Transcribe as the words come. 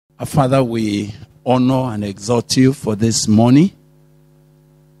Our Father, we honor and exalt you for this morning.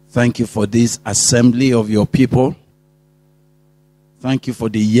 Thank you for this assembly of your people. Thank you for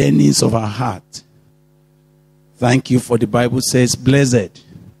the yearnings of our heart. Thank you for the Bible says, blessed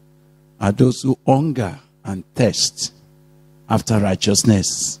are those who hunger and thirst after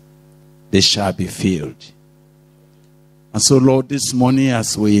righteousness. They shall be filled. And so, Lord, this morning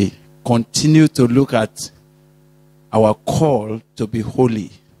as we continue to look at our call to be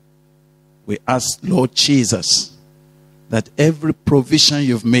holy, we ask, Lord Jesus, that every provision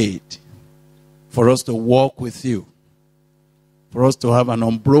you've made for us to walk with you, for us to have an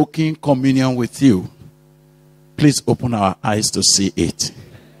unbroken communion with you, please open our eyes to see it.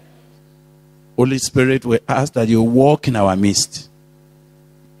 Holy Spirit, we ask that you walk in our midst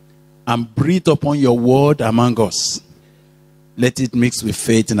and breathe upon your word among us. Let it mix with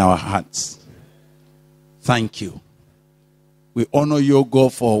faith in our hearts. Thank you. We honor you,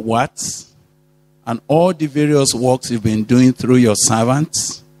 God, for what? And all the various works you've been doing through your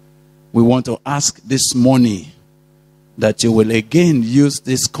servants. We want to ask this morning that you will again use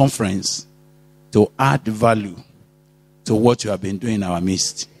this conference to add value to what you have been doing in our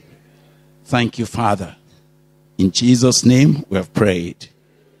midst. Thank you, Father. In Jesus' name we have prayed.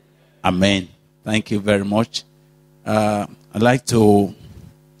 Amen. Thank you very much. I'd like to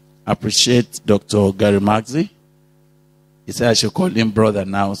appreciate Dr. Gary Magzi. He said I should call him brother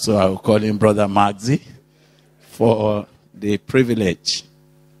now, so I will call him Brother Magzi, for the privilege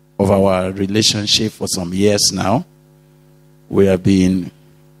of our relationship for some years now. We have been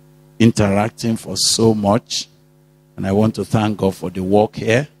interacting for so much, and I want to thank God for the work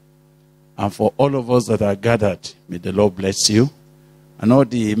here, and for all of us that are gathered. May the Lord bless you, and all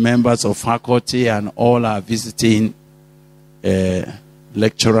the members of faculty and all our visiting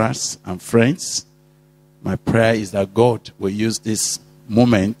lecturers and friends. My prayer is that God will use this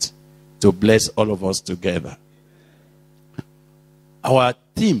moment to bless all of us together. Our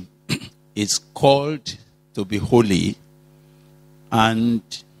theme is called to be holy. And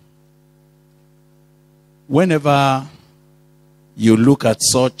whenever you look at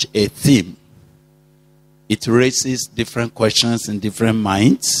such a theme, it raises different questions in different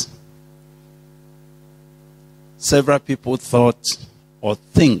minds. Several people thought or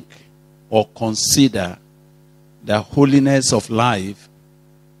think or consider that holiness of life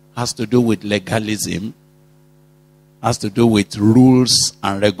has to do with legalism, has to do with rules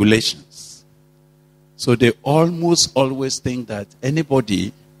and regulations. So they almost always think that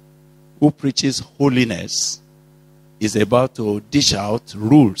anybody who preaches holiness is about to dish out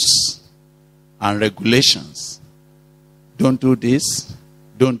rules and regulations. Don't do this,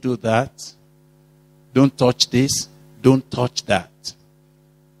 don't do that, don't touch this, don't touch that.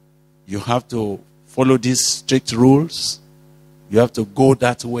 You have to follow these strict rules. You have to go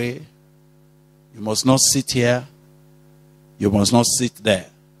that way. You must not sit here. You must not sit there.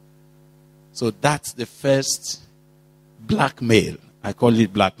 So that's the first blackmail. I call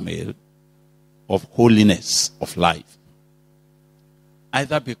it blackmail of holiness of life.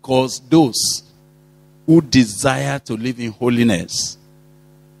 Either because those who desire to live in holiness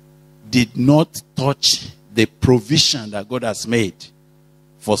did not touch the provision that God has made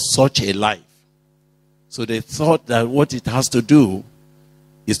for such a life. So they thought that what it has to do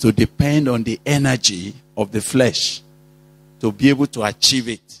is to depend on the energy of the flesh to be able to achieve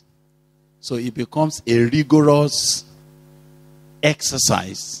it. So it becomes a rigorous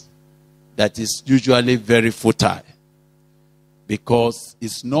exercise that is usually very futile, because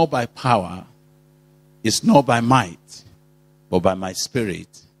it's not by power, it's not by might, but by my spirit,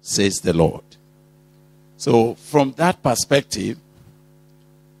 says the Lord. So from that perspective,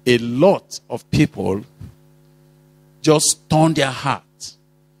 a lot of people just turn their heart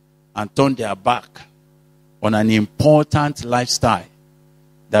and turn their back on an important lifestyle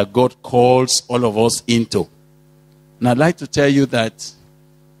that God calls all of us into. And I'd like to tell you that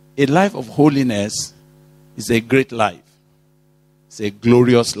a life of holiness is a great life. It's a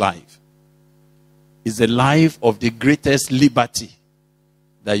glorious life. It's a life of the greatest liberty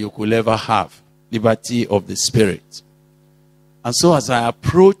that you could ever have. Liberty of the Spirit. And so as I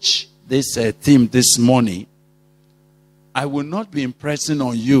approach this theme this morning, I will not be impressing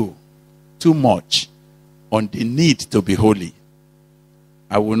on you too much on the need to be holy.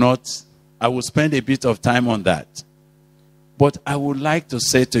 I will spend a bit of time on that. But I would like to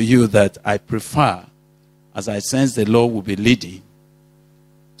say to you that I prefer, as I sense the Lord will be leading,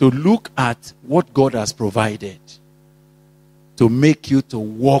 to look at what God has provided to make you to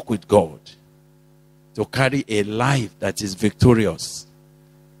walk with God, to carry a life that is victorious,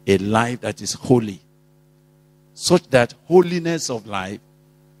 a life that is holy, such that holiness of life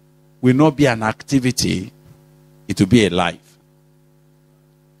will not be an activity, it will be a life.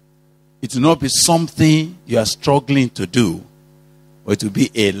 It will not be something you are struggling to do, but it will be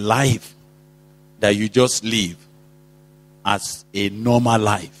a life that you just live as a normal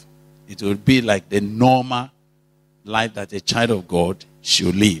life. It will be like the normal life that a child of God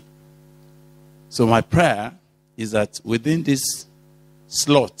should live. So my prayer is that within this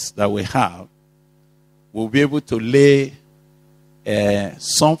slot that we have, we'll be able to lay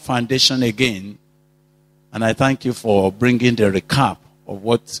some foundation again. And I thank you for bringing the recap of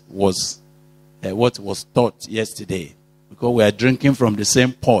what was taught yesterday. Because we are drinking from the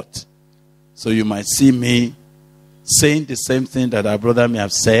same pot. So you might see me saying the same thing that our brother may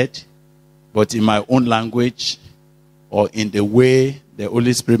have said, but in my own language or in the way the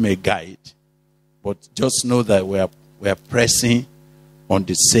Holy Spirit may guide. But just know that we are pressing on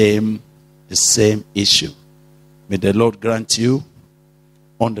the same issue. May the Lord grant you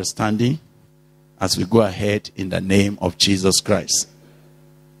understanding as we go ahead in the name of Jesus Christ.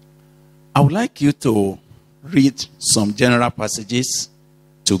 I would like you to read some general passages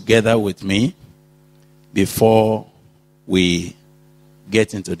together with me before we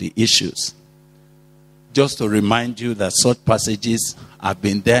get into the issues. Just to remind you that such passages have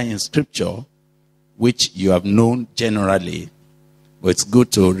been there in Scripture, which you have known generally, but it's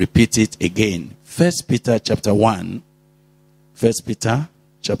good to repeat it again. 1 Peter chapter 1. 1 Peter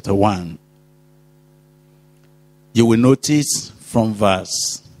chapter 1. You will notice from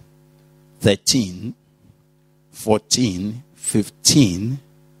verse 13, 14, 15,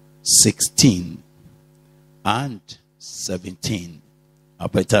 16, and 17. I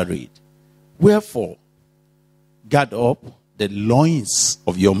better read. Wherefore, guard up the loins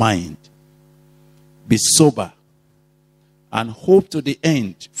of your mind. Be sober, and hope to the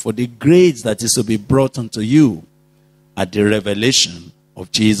end for the grace that is to be brought unto you at the revelation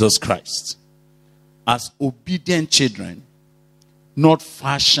of Jesus Christ. As obedient children, not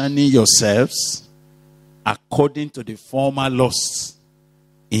fashioning yourselves according to the former lusts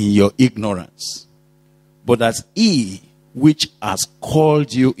in your ignorance, but as he which has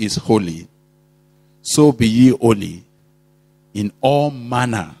called you is holy, so be ye holy in all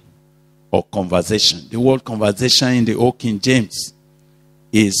manner of conversation. The word conversation in the Old King James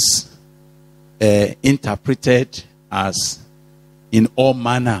is interpreted as in all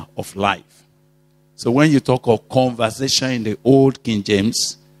manner of life. So when you talk of conversation in the Old King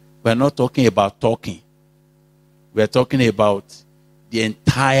James, we're not talking about talking. We're talking about the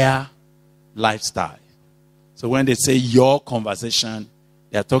entire lifestyle. So when they say your conversation,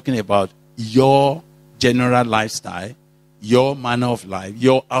 they're talking about your general lifestyle, your manner of life,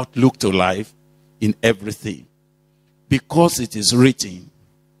 your outlook to life in everything. Because it is written,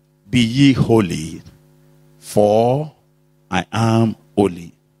 be ye holy, for I am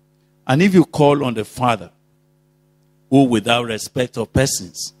holy. And if you call on the Father, who without respect of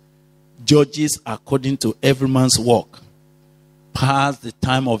persons, judges according to every man's work, pass the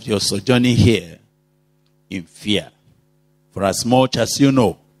time of your sojourning here in fear. For as much as you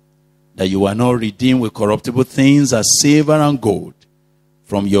know that you are not redeemed with corruptible things as silver and gold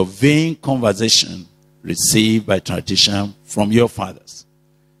from your vain conversation received by tradition from your fathers,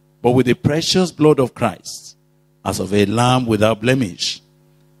 but with the precious blood of Christ, as of a lamb without blemish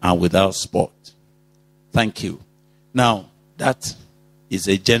and without spot. Thank you. Now, that is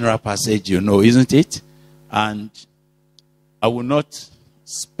a general passage, you know, isn't it? And I will not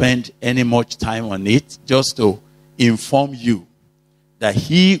spend any much time on it, just to inform you that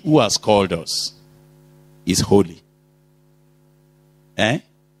he who has called us is holy.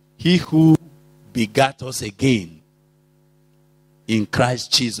 He who begat us again in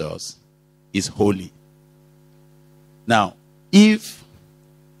Christ Jesus is holy. Now, if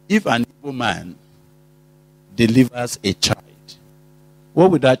an evil man delivers a child, what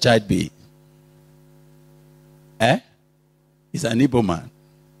would that child be? He's an evil man.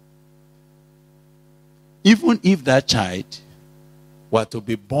 Even if that child were to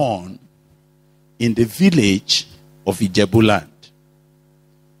be born in the village of Ijebu land,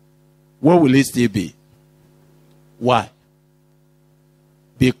 what will it still be? Why?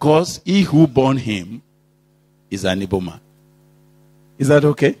 Because he who born him is an evil man. Is that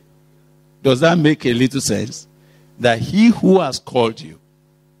okay? Does that make a little sense? That he who has called you,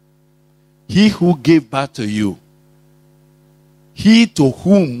 he who gave birth to you, he to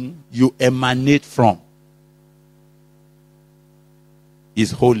whom you emanate from,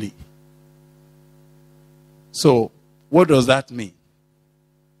 is holy. So, what does that mean?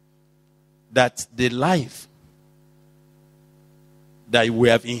 That the life that we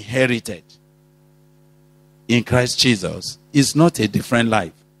have inherited in Christ Jesus is not a different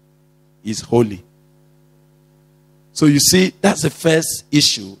life. is holy. So you see, that's the first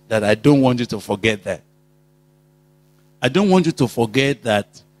issue that I don't want you to forget that. I don't want you to forget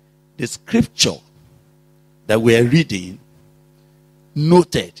that the scripture that we are reading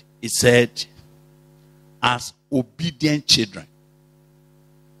noted, it said, as obedient children.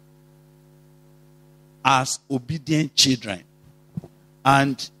 As obedient children.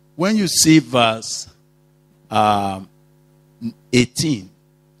 And when you see verse 18,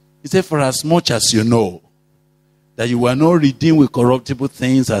 it said, for as much as you know that you were not redeemed with corruptible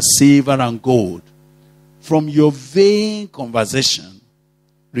things as silver and gold from your vain conversation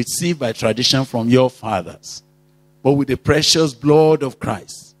received by tradition from your fathers, but with the precious blood of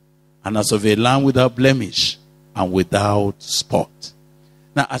Christ, and as of a lamb without blemish and without spot.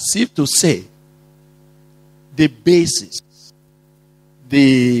 Now, as if to say, the basis,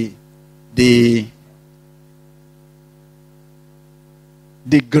 the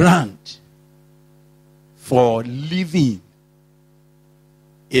grant for living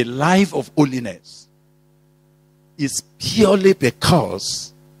a life of holiness is purely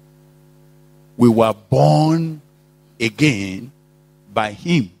because we were born again by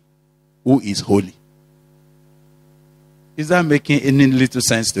him who is holy. Is that making any little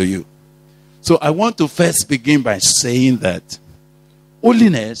sense to you? So I want to first begin by saying that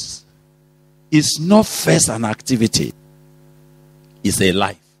holiness is not first an activity, it's a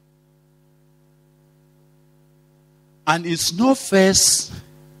life. And it's not first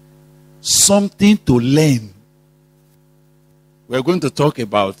something to learn. We're going to talk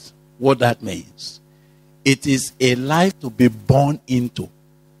about what that means. It is a life to be born into.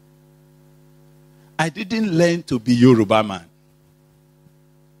 I didn't learn to be Yoruba man.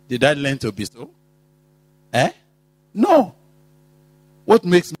 Did I learn to be so? No. What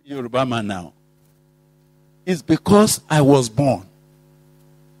makes me Yoruba man now? It's because I was born.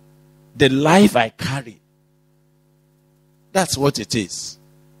 The life I carry. That's what it is.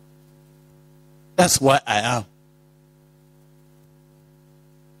 That's why I am.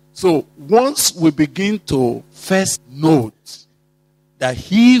 So once we begin to first note that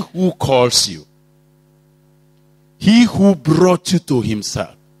he who calls you, he who brought you to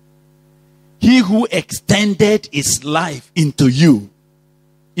himself, he who extended his life into you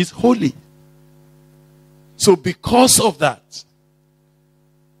is holy. So because of that,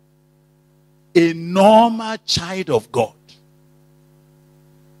 a normal child of God,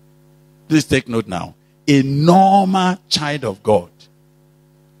 please take note now, a normal child of God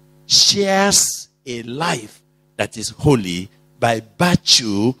shares a life that is holy by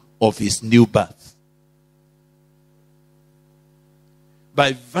virtue of his new birth.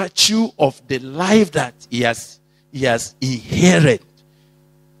 By virtue of the life that he has inherited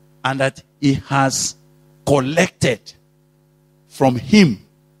and that he has collected from him.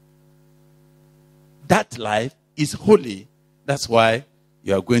 That life is holy. That's why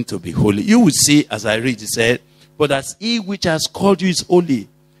you are going to be holy. You will see as I read, it said, but as he which has called you is holy,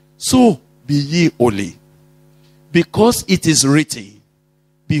 so be ye holy. Because it is written,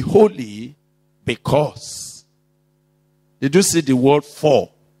 be holy because. Did you see the word for?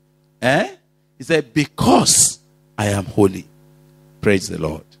 He said, because I am holy. Praise the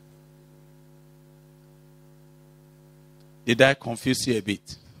Lord. Did I confuse you a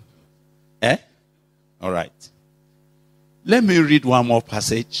bit? All right. Let me read one more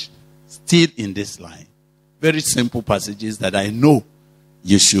passage, still in this line. Very simple passages that I know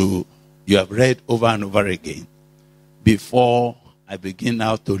you have read over and over again. Before I begin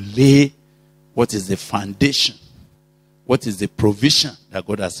now to lay what is the foundation, what is the provision that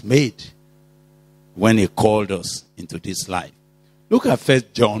God has made when he called us into this life. Look at 1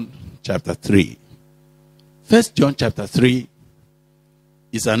 John chapter 3. 1 John chapter 3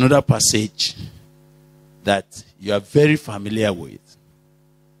 is another passage that you are very familiar with.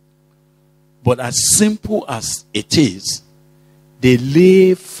 But as simple as it is, they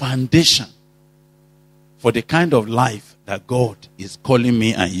lay foundation for the kind of life that God is calling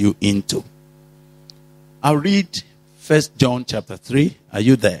me and you into. I'll read 1 John chapter 3. Are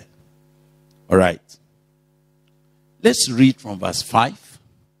you there? All right. Let's read from verse 5.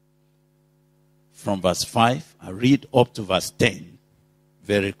 From verse 5, I read up to verse 10.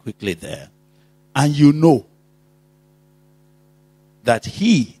 Very quickly there. And you know that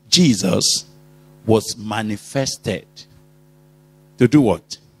he, Jesus, was manifested to do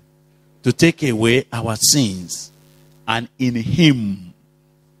what? To take away our sins. And in him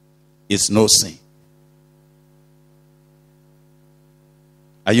is no sin.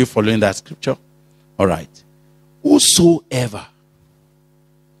 Are you following that scripture? All right. Whosoever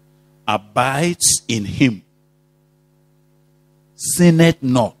abides in him sinneth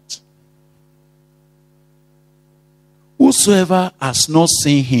not. Whosoever has not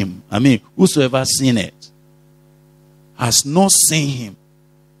seen him, whosoever seen it, has not seen him,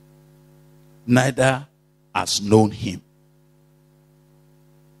 neither has known him.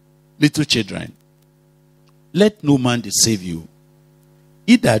 Little children, let no man deceive you.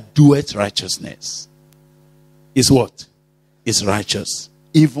 He that doeth righteousness is what? Is righteous,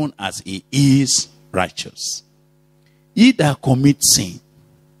 even as he is righteous. He that commits sin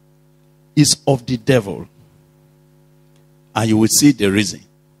is of the devil. And you will see the reason.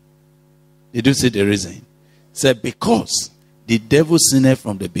 Did you see the reason? It said, because the devil sinned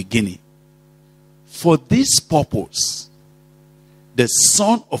from the beginning. For this purpose, the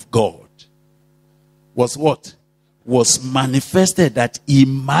Son of God was what? Was manifested that he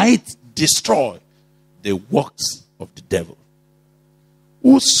might destroy the works of the devil.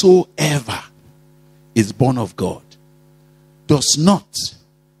 Whosoever is born of God does not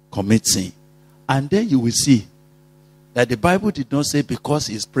commit sin. And then you will see that the Bible did not say because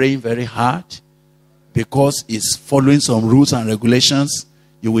he's praying very hard, because he's following some rules and regulations.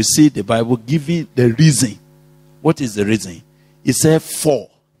 You will see the Bible giving the reason. What is the reason? It said, for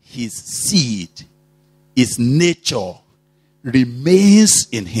his seed, his nature remains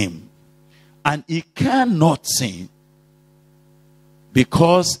in him. And he cannot sin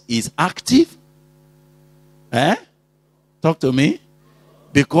because he's active. Talk to me.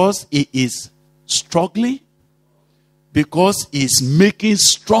 Because he is struggling. Because he's making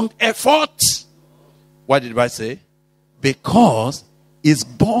strong effort. What did I say? Because he's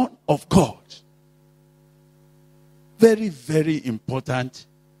born of God. Very, very important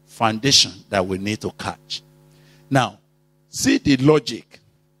foundation that we need to catch. Now, see the logic.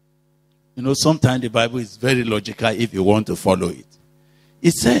 You know, sometimes the Bible is very logical if you want to follow it.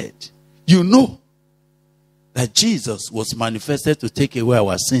 It said, you know that Jesus was manifested to take away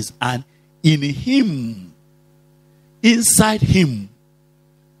our sins, and in him, inside him,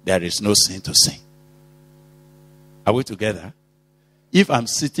 there is no sin to sin. Are we together? If I'm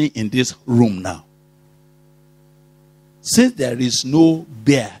sitting in this room now, since there is no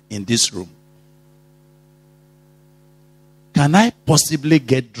bear in this room, can I possibly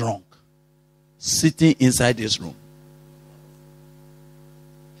get drunk sitting inside this room?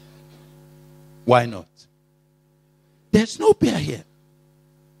 Why not? There's no beer here.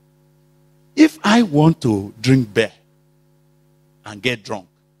 If I want to drink beer and get drunk,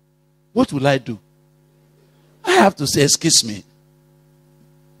 what will I do? I have to say, excuse me,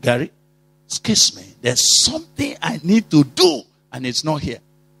 Gary, excuse me, there's something I need to do and it's not here.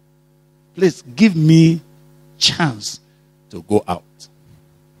 Please give me chance to go out.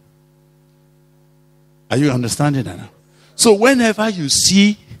 Are you understanding that now? So whenever you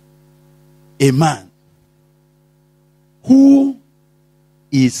see a man who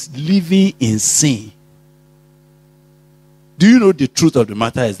is living in sin, do you know the truth of the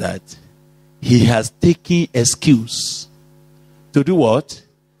matter is that he has taken excuse to do what?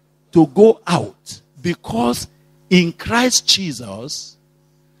 To go out. Because in Christ Jesus,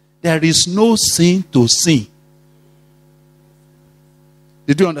 there is no sin to sin.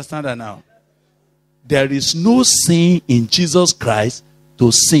 Did you understand that now? There is no sin in Jesus Christ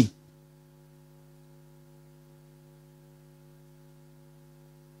to sin.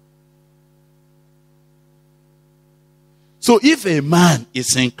 So if a man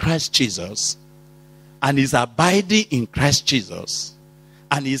is in Christ Jesus and is abiding in Christ Jesus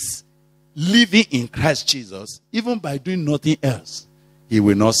and is living in Christ Jesus, even by doing nothing else, he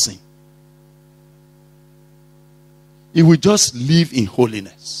will not sin. He will just live in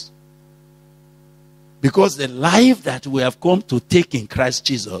holiness. Because the life that we have come to take in Christ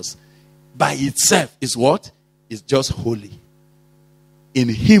Jesus by itself is what? Is just holy. In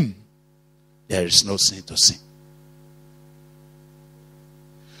him, there is no sin to sin.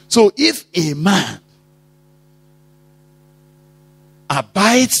 So if a man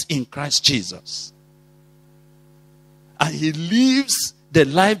abides in Christ Jesus and he lives the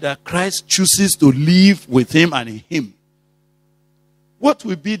life that Christ chooses to live with him and in him, what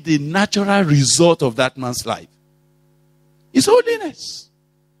will be the natural result of that man's life? It's holiness.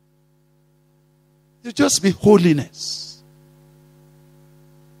 It will just be holiness.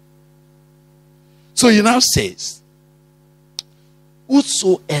 So he now says,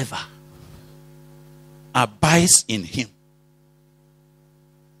 whosoever abides in him,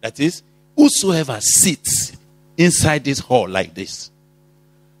 that is, whosoever sits inside this hall like this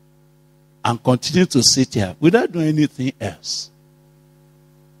and continue to sit here without doing anything else,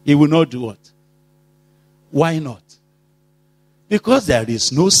 he will not do what? Why not? Because there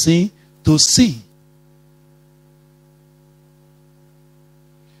is no sin to sin.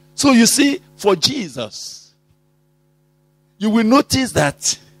 So you see, for Jesus, you will notice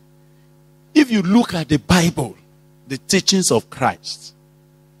that if you look at the Bible, the teachings of Christ,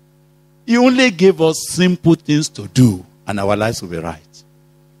 he only gave us simple things to do and our lives will be right.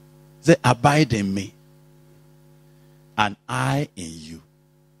 Say, abide in me and I in you.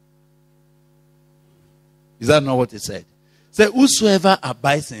 Is that not what he said? Say, whosoever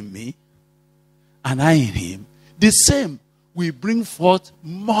abides in me and I in him, the same will bring forth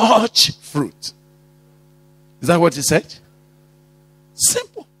much fruit. Is that what he said?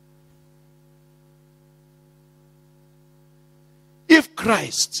 Simple. If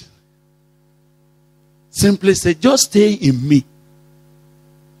Christ simply said, just stay in me.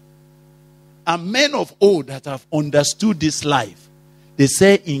 And men of old that have understood this life, they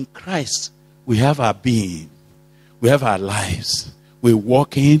say in Christ we have our being, we have our lives, we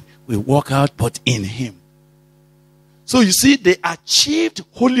walk in, we walk out, but in him. So you see, they achieved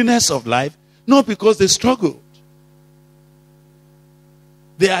holiness of life not because they struggled.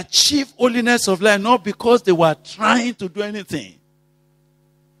 They achieved holiness of life not because they were trying to do anything.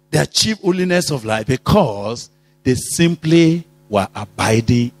 They achieved holiness of life because they simply were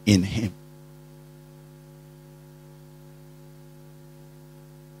abiding in him.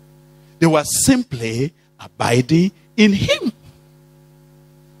 They were simply abiding in him.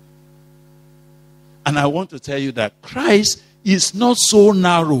 And I want to tell you that Christ is not so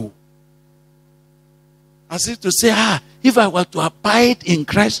narrow. As if to say, if I were to abide in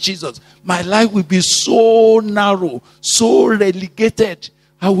Christ Jesus, my life will be so narrow, so relegated,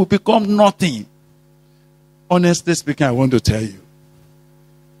 I will become nothing. Honestly speaking, I want to tell you,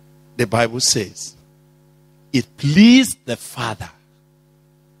 the Bible says, it pleased the Father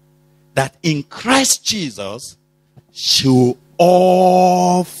that in Christ Jesus should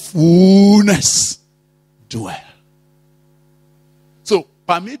all fullness dwell. So,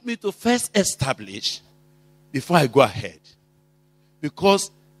 permit me to first establish before I go ahead,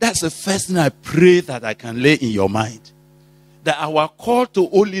 because that's the first thing I pray that I can lay in your mind, that our call to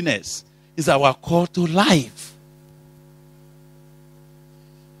holiness is our call to life.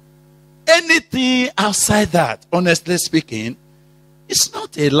 Anything outside that, honestly speaking, it's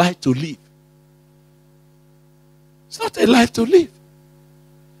not a life to live. It's not a life to live.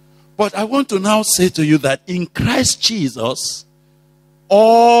 But I want to now say to you that in Christ Jesus,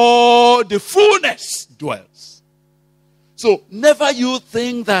 all the fullness dwells. So never you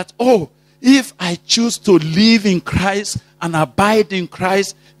think that, if I choose to live in Christ and abide in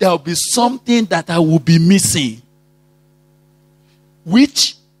Christ, there will be something that I will be missing.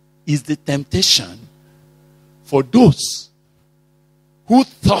 Which is the temptation for those who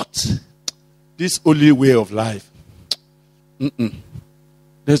thought this holy way of life,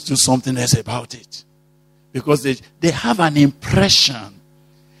 let's do something else about it. Because they have an impression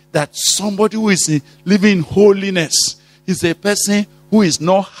that somebody who is living in holiness is a person who is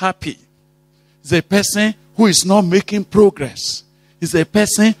not happy. Is a person who is not making progress. Is a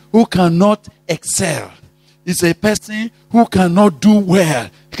person who cannot excel. Is a person who cannot do well.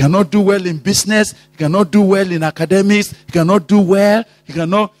 He cannot do well in business. He cannot do well in academics. He cannot do well. He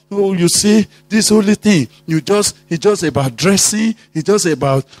cannot, you see, this holy thing. It's just about dressing. It's just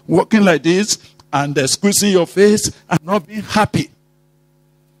about walking like this and squeezing your face and not being happy.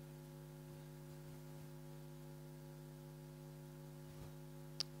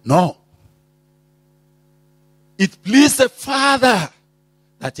 No. It pleased the Father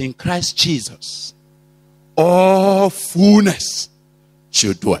that in Christ Jesus all fullness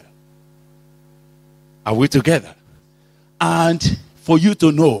should dwell. Are we together? And for you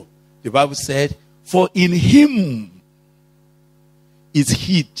to know, the Bible said, for in him is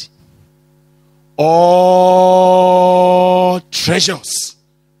hid all treasures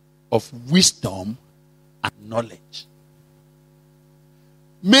of wisdom and knowledge.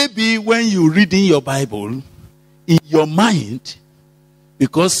 Maybe when you read in your Bible, in your mind,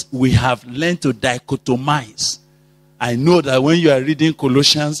 because we have learned to dichotomize. I know that when you are reading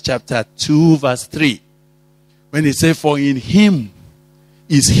Colossians chapter 2 verse 3, when it says, for in him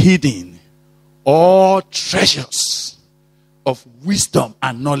is hidden all treasures of wisdom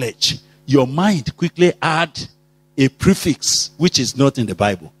and knowledge, your mind quickly add a prefix which is not in the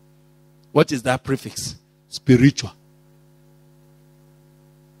Bible. What is that prefix? Spiritual.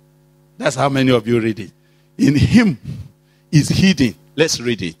 That's how many of you read it. In him is hidden. Let's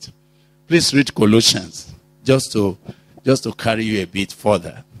read it. Please read Colossians just to carry you a bit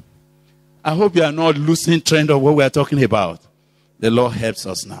further. I hope you are not losing trend of what we are talking about. The Lord helps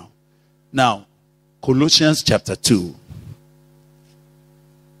us now. Now, Colossians chapter 2.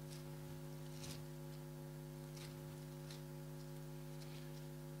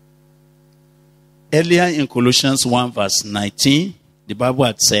 Earlier in Colossians 1 verse 19, the Bible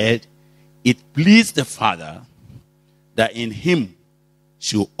had said, it pleased the Father that in him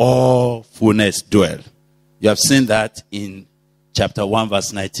should all fullness dwell. You have seen that in chapter 1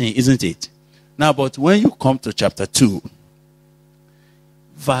 verse 19, isn't it? Now, but when you come to chapter 2,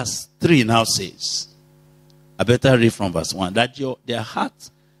 verse 3 now says, I better read from verse 1, that their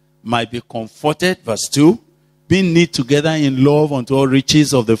hearts might be comforted, verse 2, being knit together in love unto all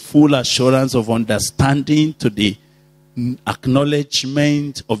riches of the full assurance of understanding, to the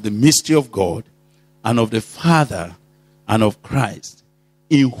acknowledgement of the mystery of God and of the Father and of Christ,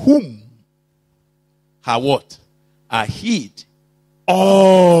 in whom are what? Are hid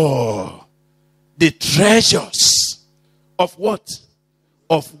all the treasures of what?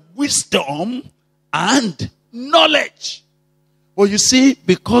 Of wisdom and knowledge. Well, you see,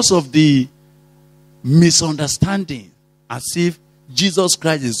 because of the misunderstanding, as if Jesus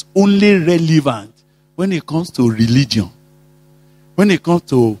Christ is only relevant when it comes to religion, when it comes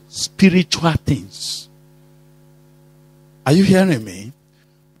to spiritual things. Are you hearing me?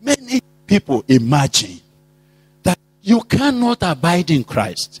 Many people imagine that you cannot abide in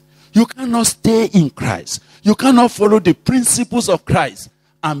Christ. You cannot stay in Christ. You cannot follow the principles of Christ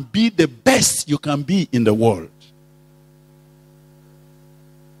and be the best you can be in the world.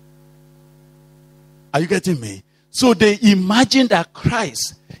 Are you getting me? So they imagine that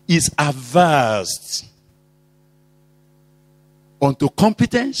Christ is averse unto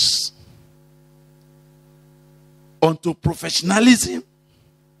competence, unto professionalism,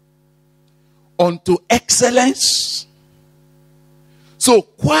 unto excellence. So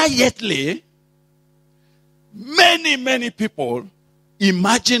quietly, many people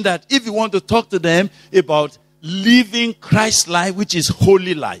imagine that if you want to talk to them about living Christ's life, which is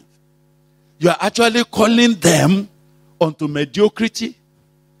holy life, you are actually calling them onto mediocrity.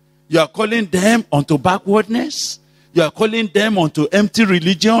 You are calling them onto backwardness. You are calling them onto empty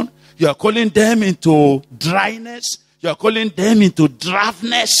religion. You are calling them into dryness. You are calling them into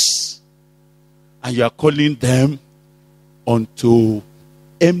drabness. And you are calling them onto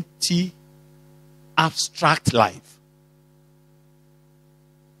empty, abstract life.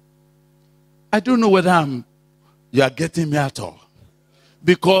 I don't know whether you are getting me at all.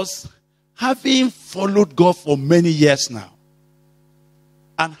 Because having followed God for many years now,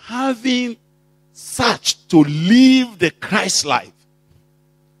 and having searched to live the Christ life,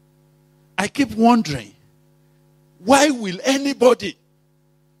 I keep wondering, why will anybody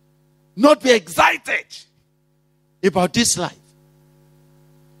not be excited about this life?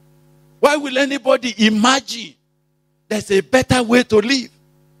 Why will anybody imagine there's a better way to live?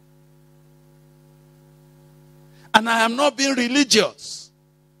 And I am not being religious.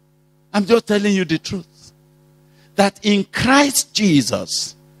 I'm just telling you the truth. That in Christ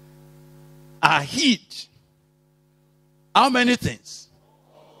Jesus are hid how many things?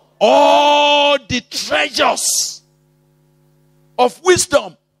 All the treasures of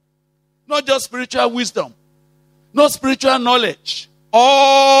wisdom. Not just spiritual wisdom. Not spiritual knowledge.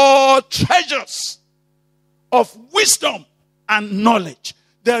 All treasures of wisdom and knowledge.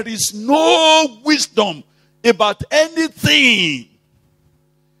 There is no wisdom about anything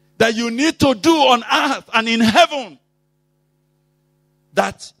that you need to do on earth and in heaven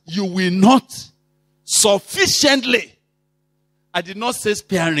that you will not sufficiently, I did not say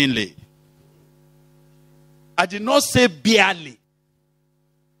sparingly, I did not say barely,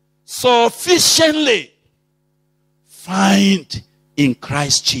 sufficiently find in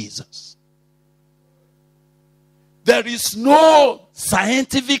Christ Jesus. There is no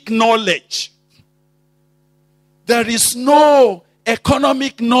scientific knowledge. There is no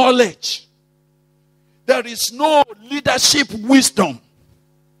economic knowledge. There is no leadership wisdom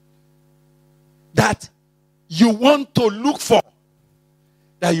that you want to look for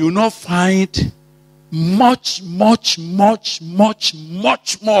that you will not find much more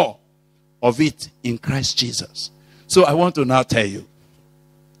of it in Christ Jesus. So I want to now tell you,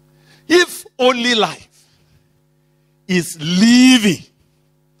 if only life is living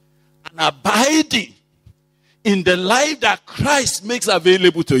and abiding in the life that Christ makes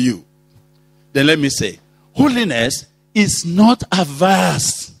available to you, then let me say, holiness is not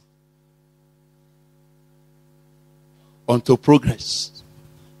averse unto progress.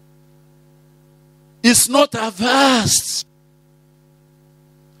 It's not averse.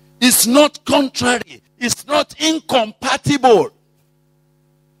 It's not contrary. It's not incompatible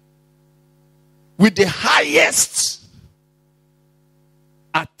with the highest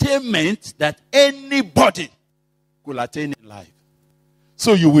attainment that anybody could attain in life.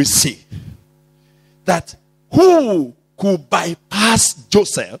 So you will see that who could bypass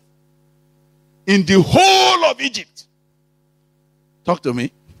Joseph in the whole of Egypt. Talk to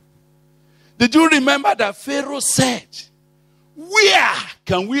me. Did you remember that Pharaoh said, where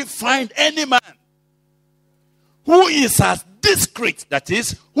can we find any man who is as discreet, that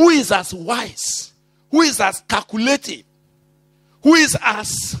is, who is as wise, who is as calculative, who is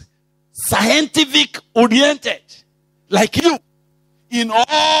as scientific oriented like you in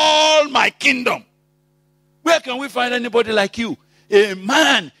all my kingdom? Where can we find anybody like you? A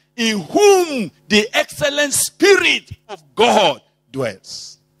man in whom the excellent Spirit of God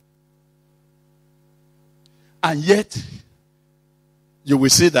dwells. And yet, you will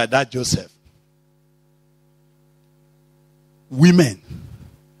see that Joseph, women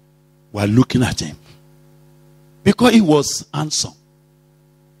were looking at him because he was handsome.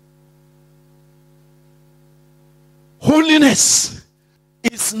 Holiness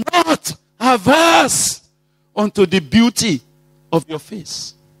is not averse unto the beauty of your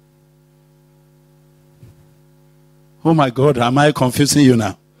face. Oh my God, am I confusing you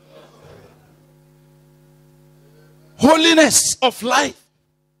now? Holiness of life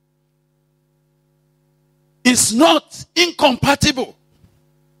is not incompatible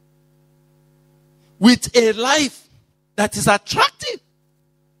with a life that is attractive.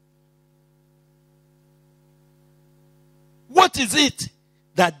 What is it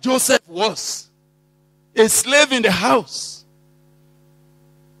that Joseph was? A slave in the house.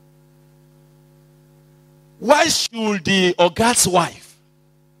 Why should the Oga's wife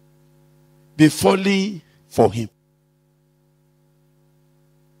be falling for him?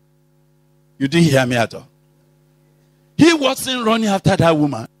 You didn't hear me at all. He wasn't running after that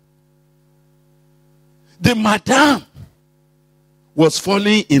woman. The madam was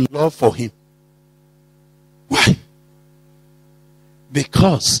falling in love for him. Why?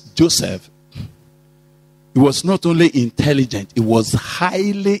 Because Joseph, he was not only intelligent, he was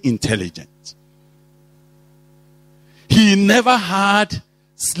highly intelligent. He never had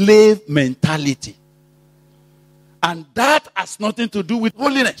slave mentality. And that has nothing to do with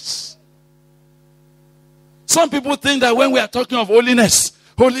holiness. Some people think that when we are talking of holiness,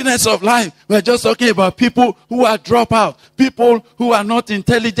 holiness of life, we are just talking about people who are dropout, people who are not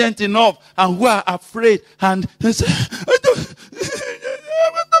intelligent enough and who are afraid. And they say, I want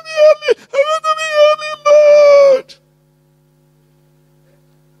to be holy, I want to be holy, Lord.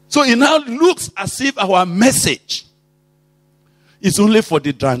 So it now looks as if our message is only for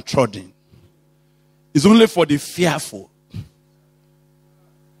the downtrodden. It's only for the fearful.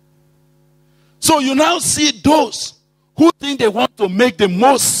 So you now see those who think they want to make the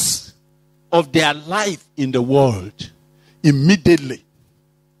most of their life in the world. Immediately,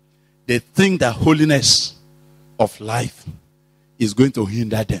 they think that holiness of life is going to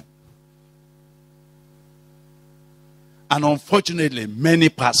hinder them. And unfortunately, many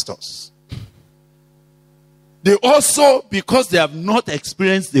pastors, they also, because they have not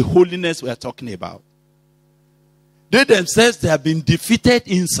experienced the holiness we are talking about, they themselves, they have been defeated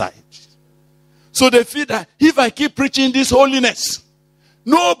inside. So they feel that if I keep preaching this holiness,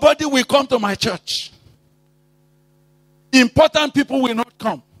 nobody will come to my church. Important people will not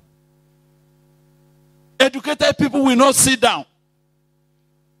come. Educated people will not sit down.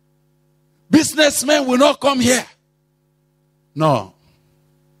 Businessmen will not come here. No.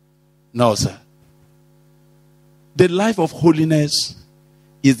 No, sir. The life of holiness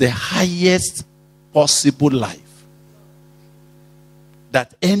is the highest possible life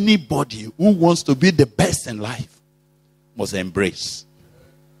that anybody who wants to be the best in life must embrace.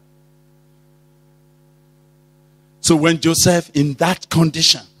 So when Joseph, in that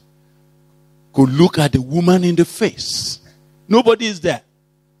condition, could look at the woman in the face, nobody is there.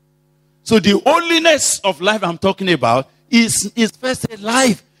 So the holiness of life I'm talking about is first a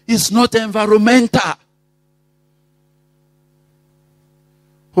life. It's not environmental.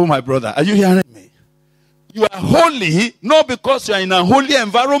 Oh, my brother, are you hearing me? You are holy not because you are in a holy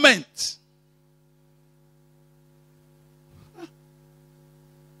environment.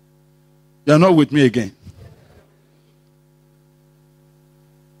 You are not with me again.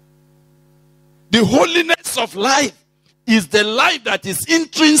 The holiness of life is the life that is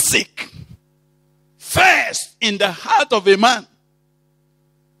intrinsic, first in the heart of a man.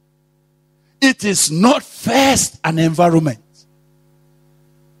 It is not first an environment.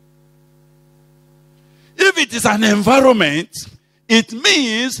 If it is an environment, it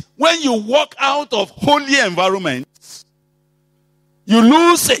means when you walk out of holy environments, you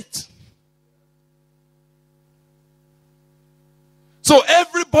lose it. So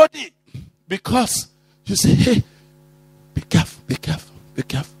everybody, because you say, hey, be careful, be careful, be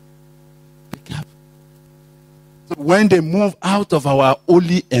careful, be careful. So when they move out of our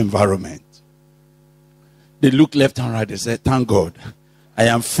holy environment, They look left and right. They say, thank God, I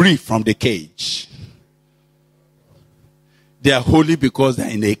am free from the cage. They are holy because they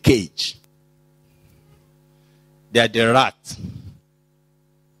are in a cage. They are the rat.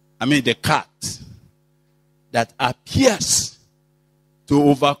 The cat that appears to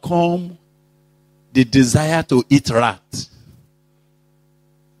overcome the desire to eat rat.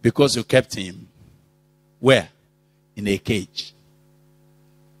 Because you kept him where? In a cage.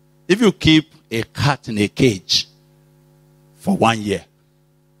 If you keep a cat in a cage for 1 year,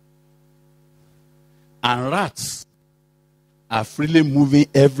 and rats are freely moving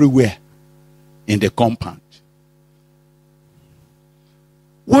everywhere in the compound,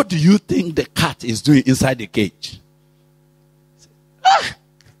 what do you think the cat is doing inside the cage? Ah!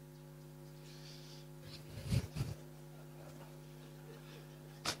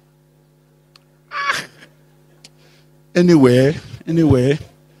 Anyway,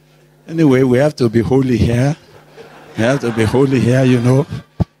 we have to be holy here. We have to be holy here, you know.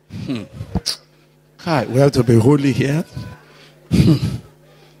 We have to be holy here.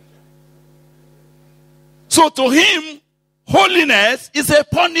 So to him, holiness is a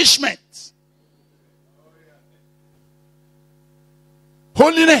punishment.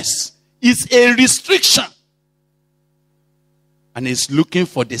 Holiness is a restriction. And he's looking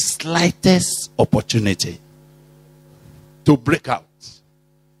for the slightest opportunity to break out.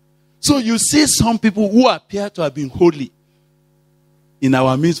 So you see some people who appear to have been holy in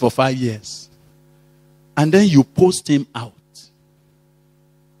our midst for 5 years. And then you post him out.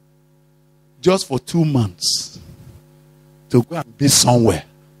 Just for 2 months. To go and be somewhere.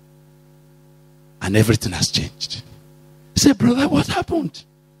 And everything has changed. You say, brother, what happened?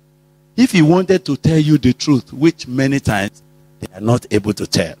 If he wanted to tell you the truth, which many times they are not able to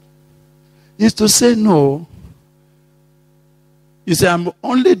tell, is to say no. You say, I'm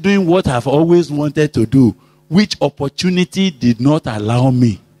only doing what I've always wanted to do, which opportunity did not allow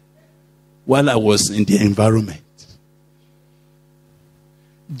me while I was in the environment.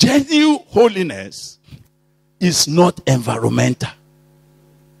 Genuine holiness is not environmental.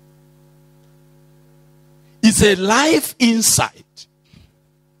 It's a life inside.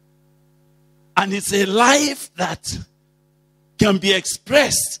 And it's a life that can be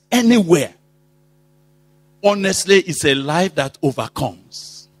expressed anywhere. Honestly, it's a life that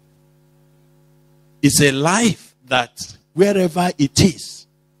overcomes. It's a life that wherever it is,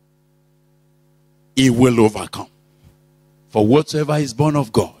 it will overcome. For whatsoever is born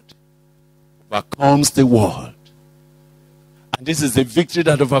of God overcomes the world. And this is the victory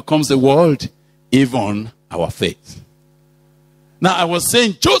that overcomes the world, even our faith. Now, I was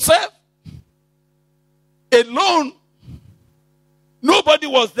saying, Joseph, alone, nobody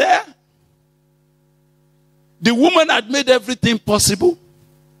was there. The woman had made everything possible,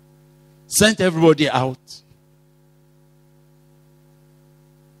 sent everybody out,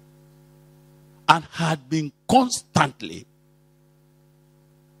 and had been constantly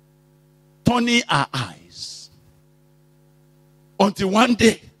turning her eyes until one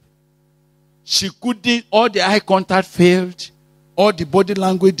day she couldn't, all the eye contact failed, all the body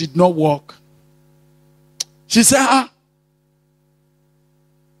language did not work. She said,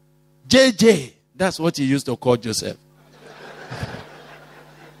 JJ. That's what he used to call Joseph.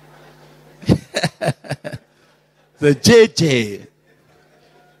 The JJ.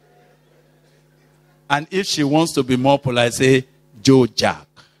 And if she wants to be more polite, say Joe Jack.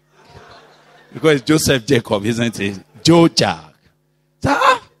 Because it's Joseph Jacob, isn't it? Joe Jack.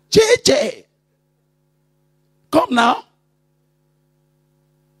 So, JJ. Come now.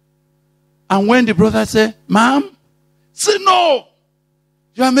 And when the brother said, Ma'am, say no.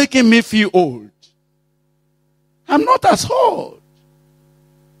 You are making me feel old. I'm not as old.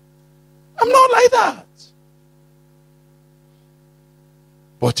 I'm not like that.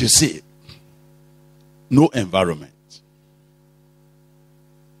 But you see, no environment.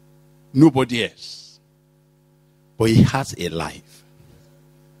 Nobody else. But he has a life.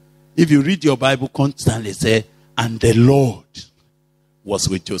 If you read your Bible constantly, say, and the Lord was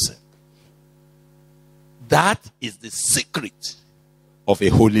with Joseph. That is the secret of a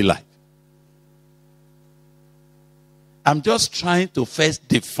holy life. I'm just trying to first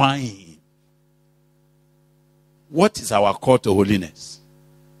define what is our call to holiness.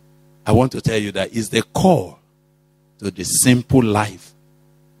 I want to tell you that it's the call to the simple life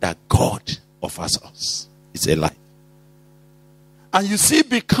that God offers us. It's a life. And you see,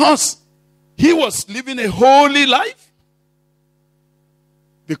 because he was living a holy life,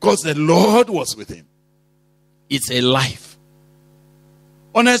 because the Lord was with him, it's a life.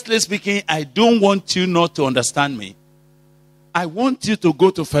 Honestly speaking, I don't want you not to understand me. I want you to go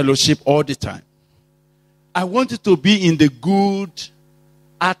to fellowship all the time. I want you to be in the good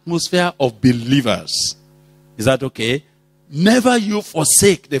atmosphere of believers. Is that okay? Never you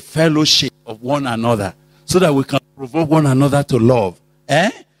forsake the fellowship of one another so that we can provoke one another to love.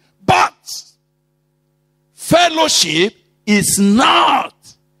 But fellowship is not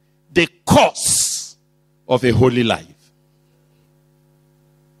the cause of a holy life.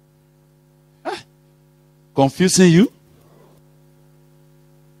 Confusing you?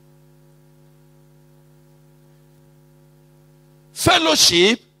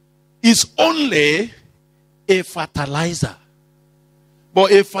 Fellowship is only a fertilizer.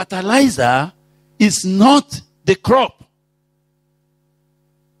 But a fertilizer is not the crop.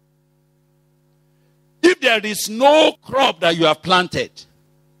 If there is no crop that you have planted,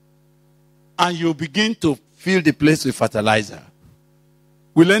 and you begin to fill the place with fertilizer,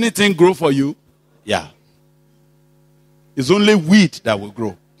 will anything grow for you? Yeah. It's only wheat that will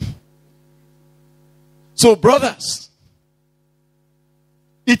grow. So, brothers,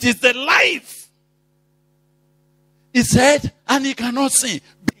 it is the life. He said, and he cannot sin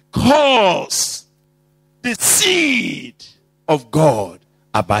because the seed of God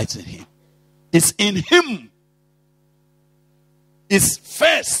abides in him. It's in him. It's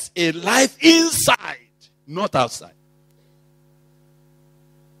first a life inside, not outside.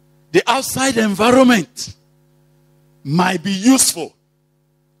 The outside environment might be useful,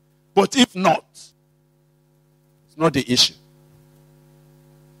 but if not, it's not the issue.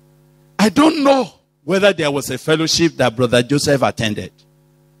 I don't know whether there was a fellowship that Brother Joseph attended.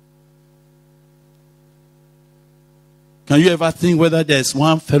 Can you ever think whether there's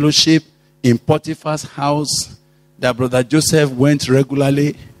one fellowship in Potiphar's house that Brother Joseph went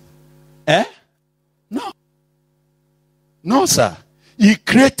regularly? No. No, sir. He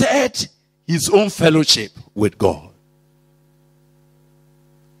created his own fellowship with God.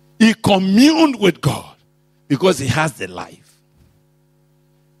 He communed with God because he has the life.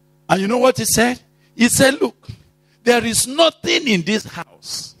 And you know what he said? He said, look, there is nothing in this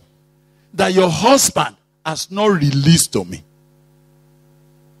house that your husband has not released to me.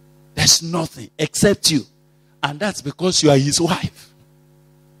 There's nothing except you. And that's because you are his wife.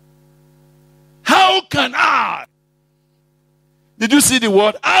 How can I? Did you see the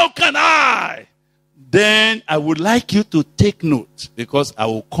word? How can I? Then I would like you to take note, because I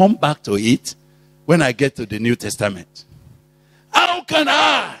will come back to it when I get to the New Testament. How can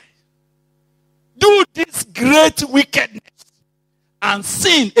I do this great wickedness and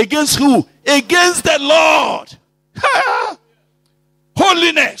sin against who? Against the Lord.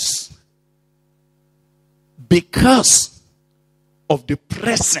 Holiness. Because of the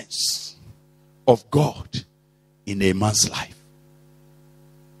presence of God in a man's life.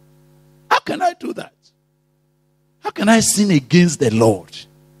 How can I do that? How can I sin against the Lord?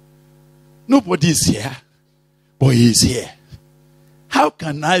 Nobody is here, but he is here. How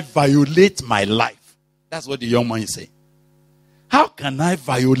can I violate my life? That's what the young man is saying. How can I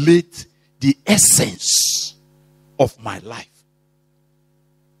violate the essence of my life?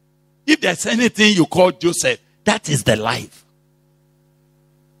 If there's anything you call Joseph, that is the life.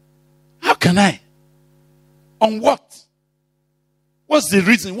 How can I? On what? What's the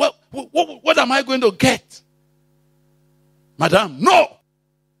reason? What am I going to get? Madam, no.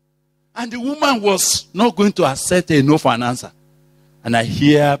 And the woman was not going to accept a no for an answer. And I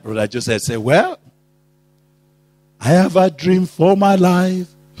hear Brother Joseph say, well, I have a dream for my life.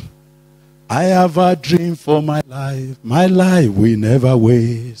 I have a dream for my life. My life will never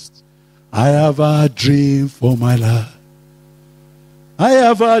waste. I have a dream for my life. I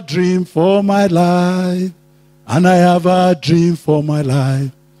have a dream for my life. And I have a dream for my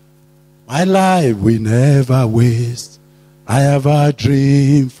life. My life will never waste. I have a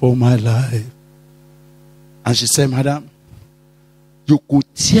dream for my life. And she said, Madam, you could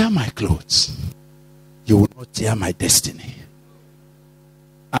tear my clothes. You will not tear my destiny.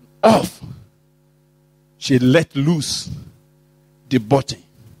 And off, she let loose the button.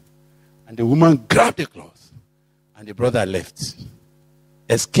 And the woman grabbed the cloth. And the brother left.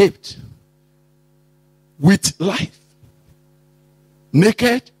 Escaped. With life.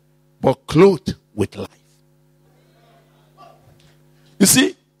 Naked, but clothed with life. You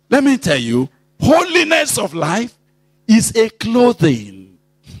see, let me tell you, holiness of life is a clothing.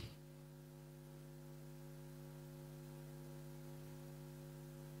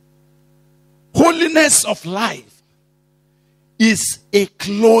 Holiness of life is a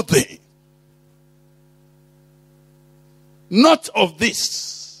clothing. Not of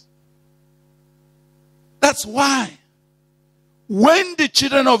this. That's why when the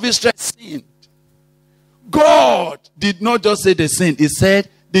children of Israel sinned, God did not just say they sinned. He said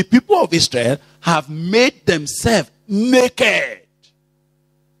the people of Israel have made themselves naked.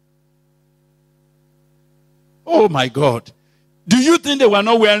 Oh my God. Do you think they were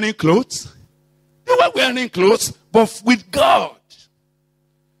not wearing clothes? They were wearing clothes, but with God.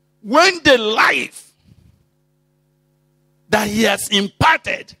 When the life that he has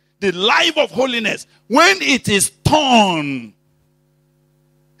imparted, the life of holiness, when it is torn,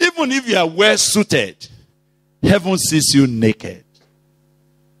 even if you are well suited, heaven sees you naked.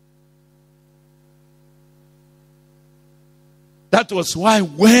 That was why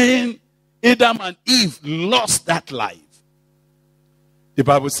when Adam and Eve lost that life, the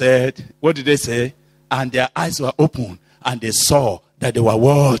Bible said, what did they say? And their eyes were open and they saw that they were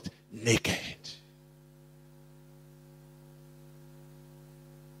what? Naked.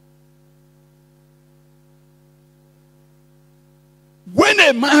 When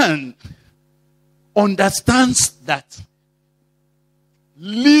a man understands that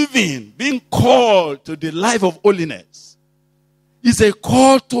living, being called to the life of holiness, is a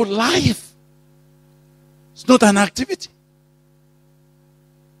call to life. It's not an activity.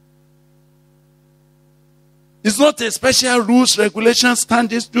 It's not a special rules, regulations,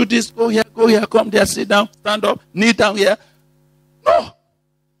 stand this, do this, go here, come there, sit down, stand up, kneel down here. No.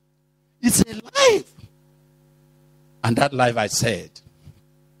 It's a life. And that life, I said,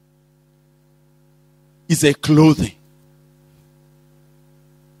 is a clothing.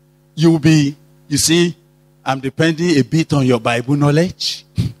 You see, I'm depending a bit on your Bible knowledge.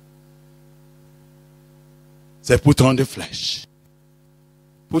 Say, put on the flesh.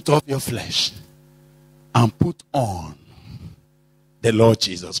 Put off your flesh. And put on the Lord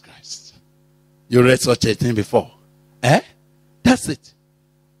Jesus Christ. You read such a thing before? That's it.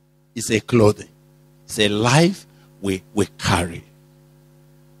 It's a clothing. It's a life we carry.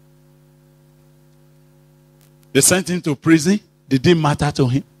 They sent him to prison. It didn't matter to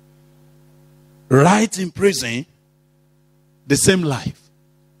him. Right in prison, the same life.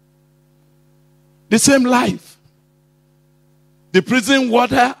 The same life. The prison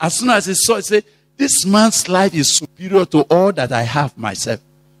warder, as soon as he saw it, said, this man's life is superior to all that I have myself.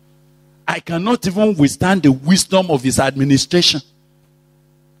 I cannot even withstand the wisdom of his administration.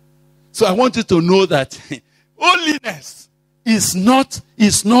 So I want you to know that holiness is not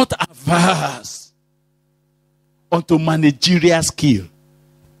averse unto managerial skill.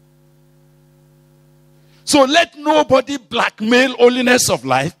 So let nobody blackmail holiness of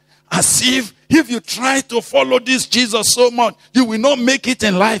life as if you try to follow this Jesus so much, you will not make it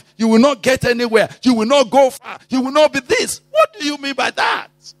in life. You will not get anywhere. You will not go far. You will not be this. What do you mean by that?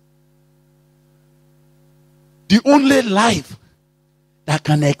 The only life that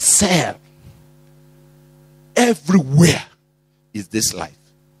can excel everywhere is this life.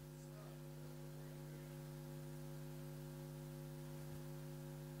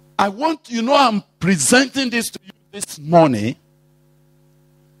 I'm presenting this to you this morning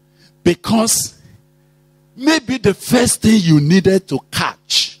because maybe the first thing you needed to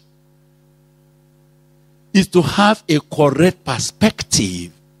catch is to have a correct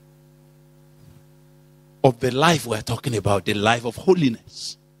perspective of the life we're talking about, the life of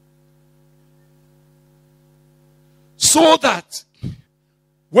holiness. So that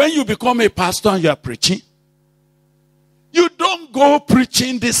when you become a pastor and you are preaching, you don't go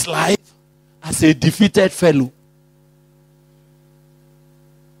preaching this life as a defeated fellow.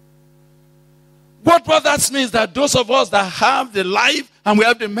 What bothers me is that those of us that have the life and we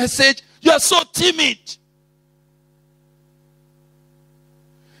have the message, you are so timid.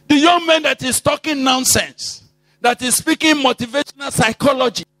 The young man that is talking nonsense, that is speaking motivational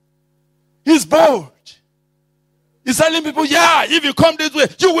psychology, he's bold. He's telling people, yeah, if you come this way,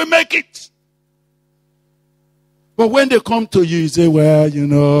 you will make it. But when they come to you, you say, well,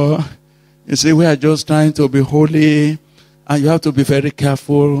 you say, we are just trying to be holy, and you have to be very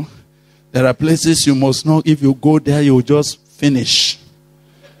careful. There are places you must know. If you go there, you'll just finish.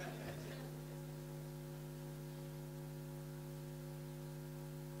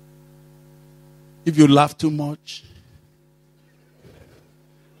 If you laugh too much,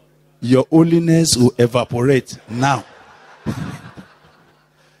 your holiness will evaporate now.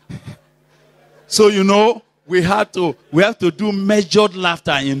 So, we have to do measured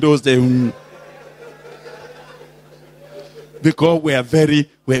laughter in those days. Because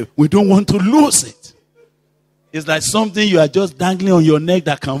we don't want to lose it. It's like something you are just dangling on your neck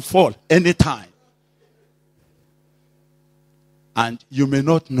that can fall anytime. And you may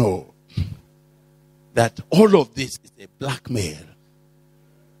not know that all of this is a blackmail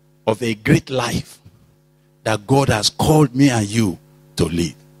of a great life that God has called me and you to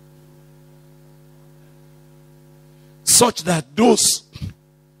live. Such that those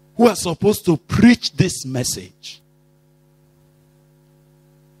who are supposed to preach this message,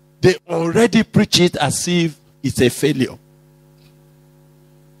 they already preach it as if it's a failure.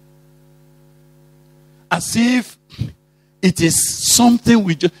 As if it is something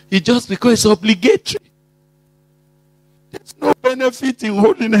it's just because it's obligatory. There's no benefit in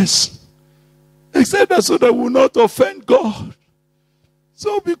holiness. Except that so that we will not offend God.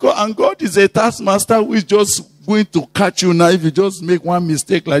 And God is a taskmaster who is just going to catch you now if you just make one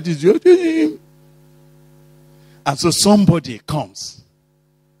mistake like this. And so somebody comes.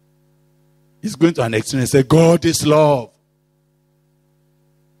 He's going to an extreme and say, God is love.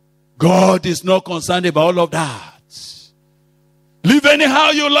 God is not concerned about all of that. Live anyhow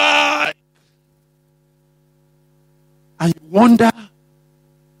you like. And you wonder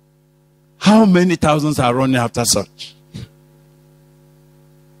how many thousands are running after such.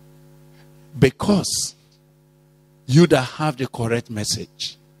 Because you that have the correct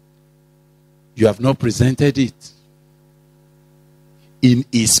message, you have not presented it in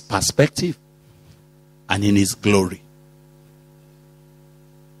his perspective and in his glory.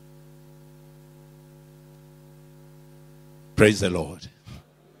 Praise the Lord.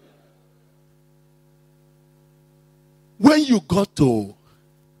 When you got to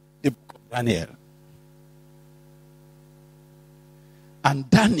the book of Daniel, and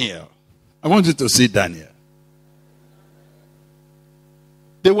Daniel, I want you to see Daniel.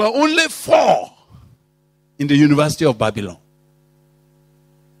 There were only 4 in the University of Babylon.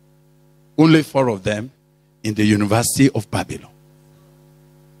 Only 4 of them in the University of Babylon.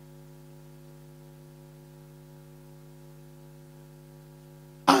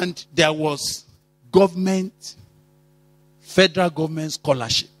 And there was federal government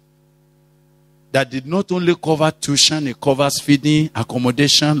scholarship that did not only cover tuition, it covers feeding,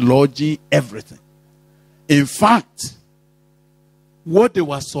 accommodation, lodging, everything. In fact, what they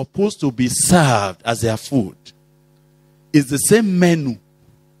were supposed to be served as their food is the same menu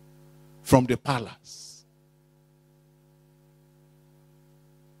from the palace.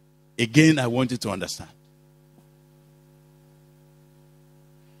 Again, I want you to understand.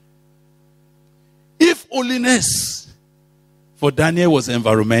 If holiness for Daniel was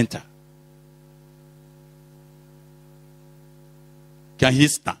environmental, can he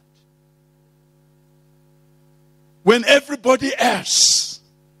stand? When everybody else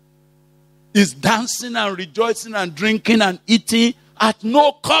is dancing and rejoicing and drinking and eating at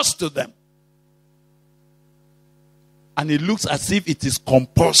no cost to them. And it looks as if it is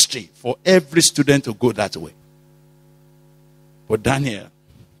compulsory for every student to go that way. But Daniel,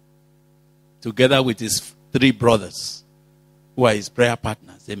 together with his 3 brothers, who are his prayer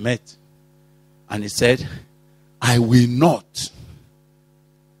partners, they met. And he said, I will not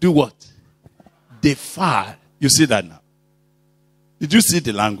do what? Defile. You see that now? Did you see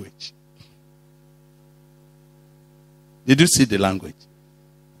the language? Did you see the language?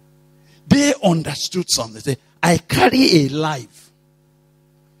 They understood something. They say, I carry a life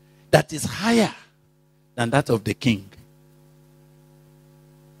that is higher than that of the king.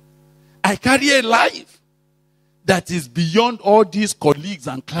 I carry a life that is beyond all these colleagues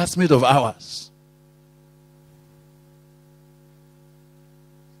and classmates of ours.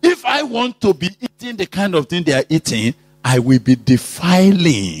 If I want to be eating the kind of thing they are eating, I will be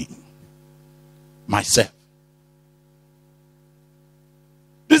defiling myself.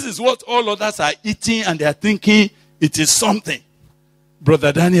 This is what all others are eating and they are thinking it is something.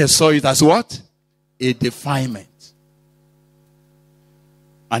 Brother Daniel saw it as what? A defilement.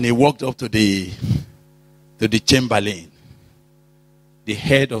 And he walked up to the chamberlain, the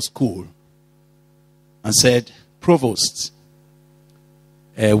head of school, and said, Provost,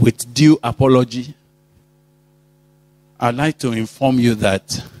 with due apology, I'd like to inform you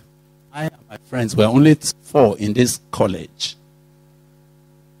that I and my friends were only 4 in this college.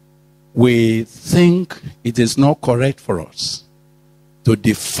 We think it is not correct for us to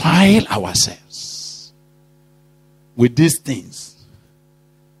defile ourselves with these things,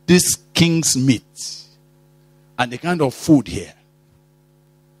 this king's meat, and the kind of food here.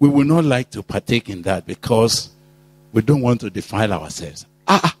 We would not like to partake in that because we don't want to defile ourselves.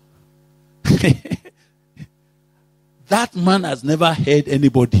 That man has never heard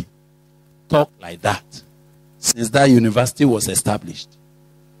anybody talk like that since that university was established.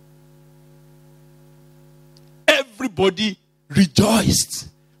 Everybody rejoiced,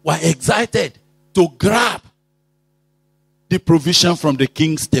 were excited to grab the provision from the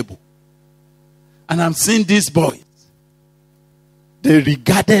king's table. And I'm seeing these boys. They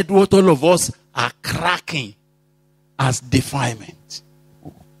regarded what all of us are cracking as defilement.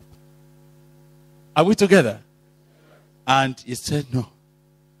 Are we together? And he said, no.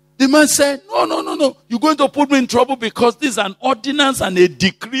 man said, no. You're going to put me in trouble because this is an ordinance and a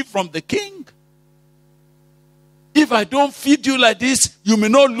decree from the king. If I don't feed you like this, you may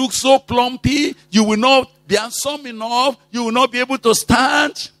not look so plumpy. You will not be handsome enough. You will not be able to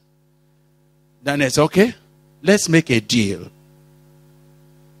stand. Then it's okay. Let's make a deal.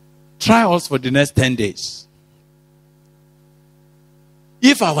 Try us for the next 10 days.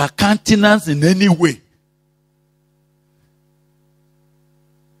 If our countenance in any way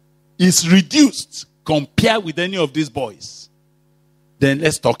is reduced compared with any of these boys, then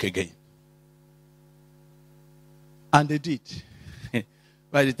let's talk again. And they did.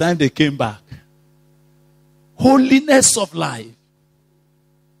 By the time they came back, holiness of life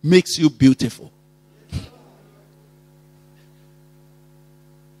makes you beautiful.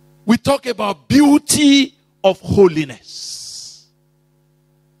 We talk about beauty of holiness.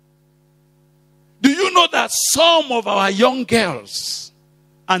 Do you know that some of our young girls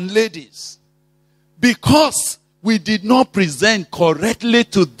and ladies, because we did not present correctly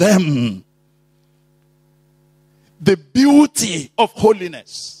to them the beauty of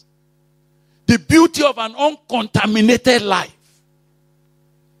holiness, the beauty of an uncontaminated life,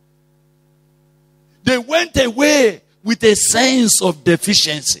 they went away with a sense of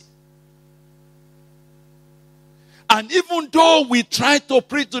deficiency. And even though we try to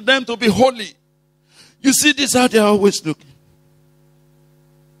preach to them to be holy, you see this how they're always looking.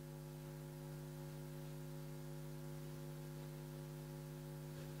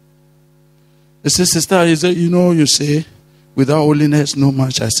 They say, sister, he said, you say, without holiness, no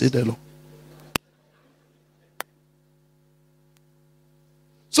man shall see the Lord.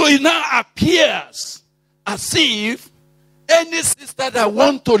 So it now appears as if any sister that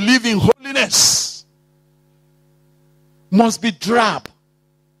wants to live in holiness must be drab,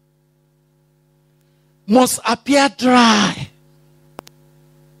 must appear dry,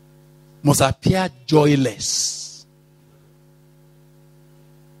 must appear joyless.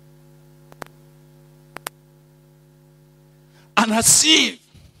 And as if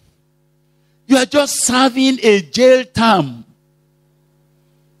you are just serving a jail term.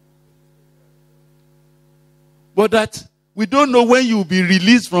 But that we don't know when you will be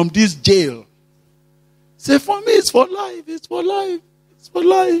released from this jail. Say, for me, it's for life. It's for life. It's for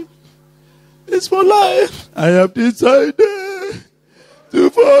life. It's for life. I have decided to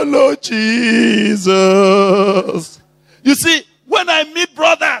follow Jesus. You see, when I meet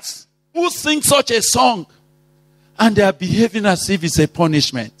brothers who sing such a song and they are behaving as if it's a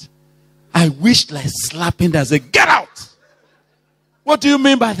punishment, I wish like slapping them and say, get out. What do you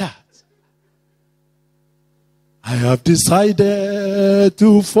mean by that? I have decided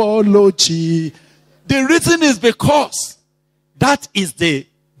to follow Jesus. The reason is because that is the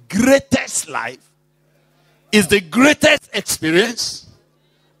greatest life, is the greatest experience,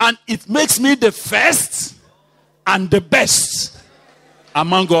 and it makes me the first and the best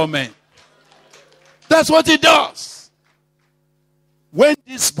among all men. That's what it does. When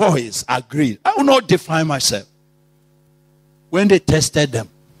these boys agreed, I will not define myself. When they tested them,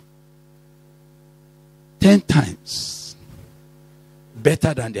 10 times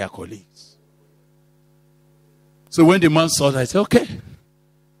better than their colleagues. So when the man saw that, I said, okay,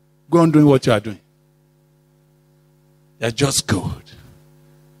 go on doing what you are doing. They're just good.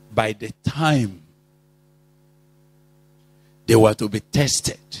 By the time they were to be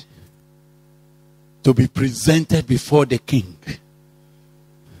tested, to be presented before the king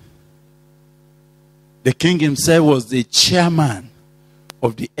himself was the chairman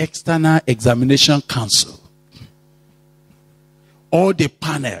of the External Examination Council. All the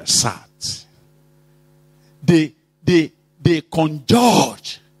panel sat. They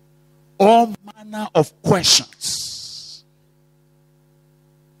conjured all manner of questions.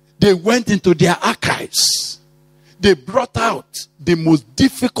 They went into their archives. They brought out the most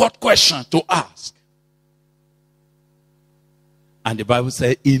difficult question to ask. And the Bible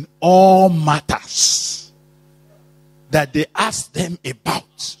said, in all matters that they asked them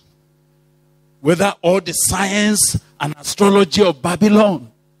about, whether all the science and astrology of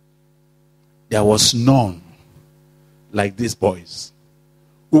Babylon, there was none like these boys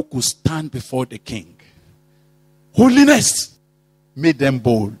who could stand before the king. Holiness made them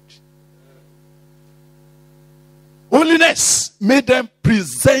bold. Holiness made them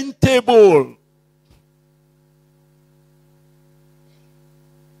presentable.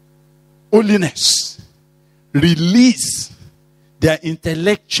 Holiness released their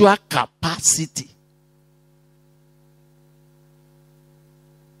intellectual capacity.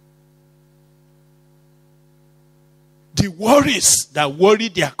 The worries that worry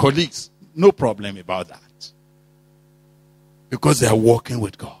their colleagues, no problem about that. Because they are walking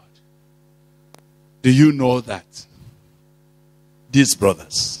with God. Do you know that these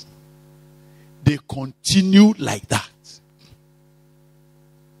brothers, they continue like that?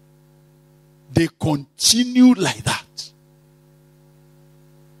 They continue like that.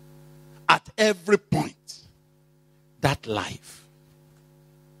 At every point, that life.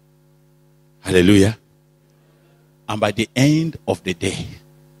 Hallelujah. And by the end of the day,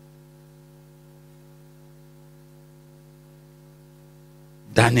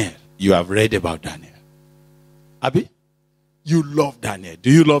 Daniel, you have read about Daniel. Abi, you love Daniel. Do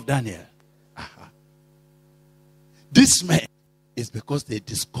you love Daniel? Uh-huh. This man is because they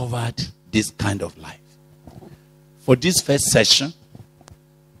discovered this kind of life. For this first session,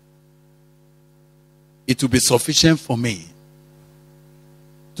 it will be sufficient for me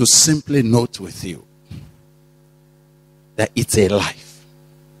to simply note with you that it's a life.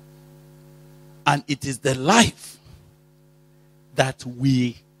 And it is the life that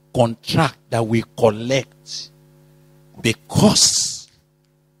we contract, that we collect because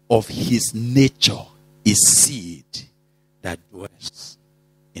of his nature, his seed that dwells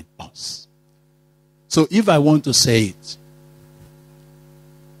in us. So if I want to say it,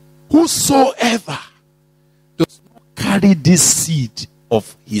 whosoever does not carry this seed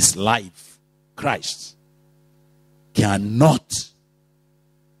of his life, Christ, cannot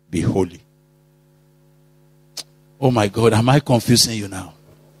be holy. Oh my God, am I confusing you now?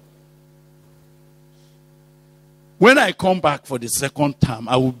 When I come back for the second term,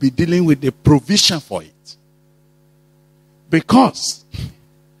 I will be dealing with the provision for it. Because,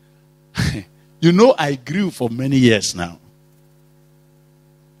 you know, I grew for many years now.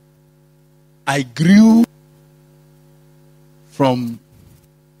 I grew from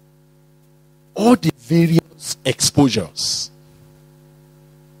all the various exposures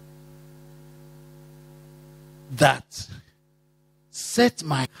that set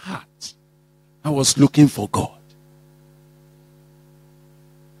my heart. I was looking for God.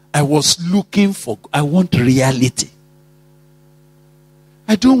 I want reality.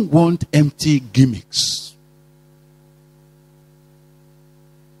 I don't want empty gimmicks.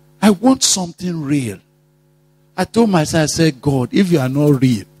 I want something real. I told myself, I said, God, if you are not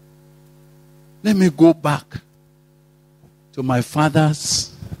real, let me go back to my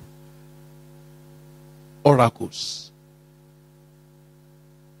father's oracles.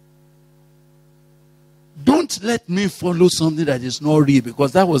 Don't let me follow something that is not real,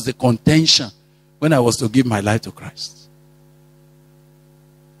 because that was the contention when I was to give my life to Christ.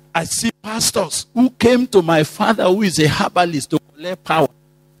 I see pastors who came to my father, who is a herbalist, to collect power.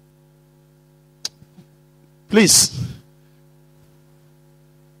 Please.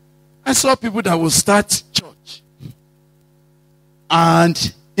 I saw people that will start church,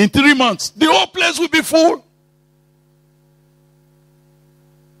 and in 3 months, the whole place will be full.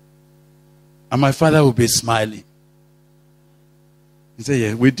 And my father will be smiling. He said,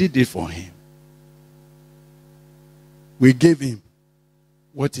 yeah, we did it for him. We gave him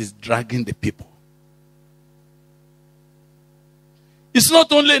what is dragging the people. It's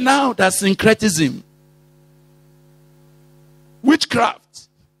not only now that syncretism, witchcraft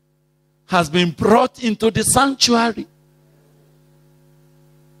has been brought into the sanctuary.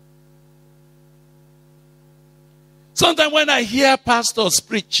 Sometimes when I hear pastors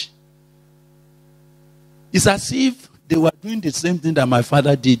preach, it's as if they were doing the same thing that my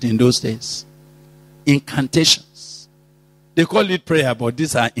father did in those days. Incantations. They call it prayer, but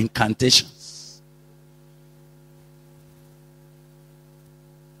these are incantations.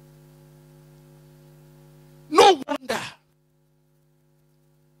 No wonder.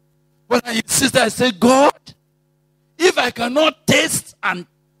 When I insist, I say, God, if I cannot taste and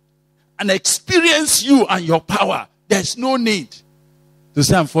experience you and your power, there's no need to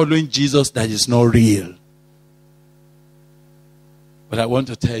say I'm following Jesus that is not real. But I want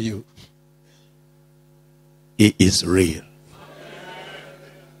to tell you, it is real.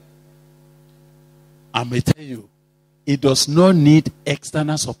 I may tell you, it does not need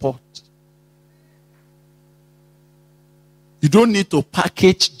external support. You don't need to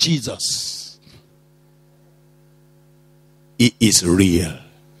package Jesus. It is real.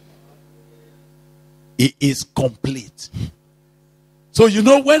 It is complete. So you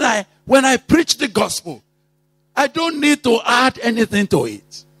know, when I preach the gospel, I don't need to add anything to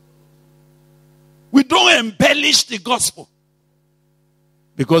it. We don't embellish the gospel.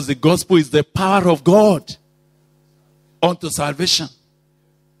 Because the gospel is the power of God unto salvation.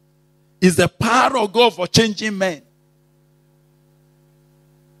 It's the power of God for changing men.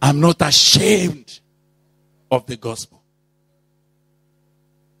 I'm not ashamed of the gospel.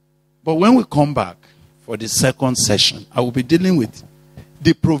 But when we come back for the second session, I will be dealing with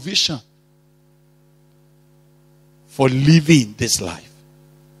the provision for living this life.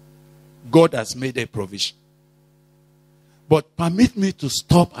 God has made a provision. But permit me to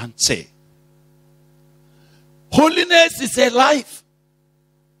stop and say, holiness is a life.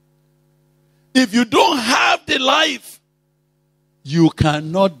 If you don't have the life, you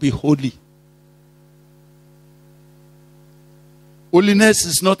cannot be holy. Holiness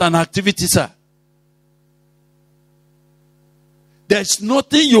is not an activity, sir. There's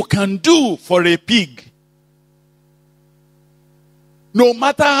nothing you can do for a pig. No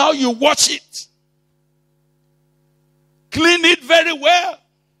matter how you wash it, clean it very well,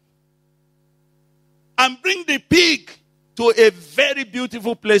 and bring the pig to a very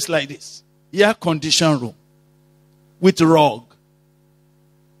beautiful place like this. Air-conditioned room with rug.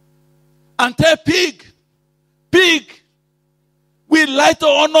 And tell pig, we'd like to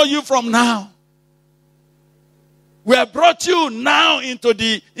honor you from now. We have brought you now into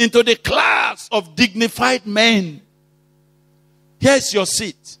the class of dignified men. Here's your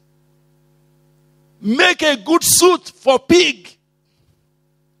seat. Make a good suit for pig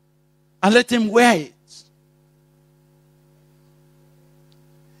and let him wear it.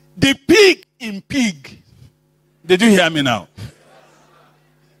 The pig in pig. Did you hear me now?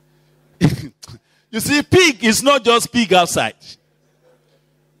 You see, pig is not just pig outside.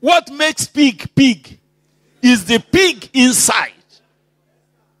 What makes pig pig is the pig inside.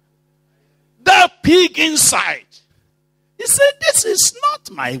 That pig inside. He said, this is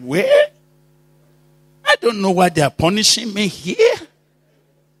not my way. I don't know why they are punishing me here.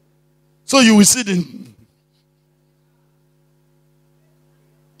 So you will see them.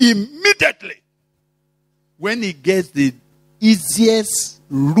 Immediately, when he gets the easiest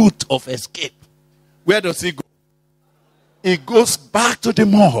route of escape, where does he go? He goes back to the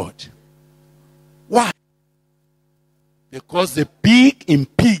mud. Why? Because the pig in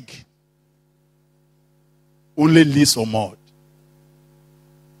pig only lives on mud.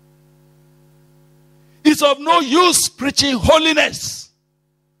 It's of no use preaching holiness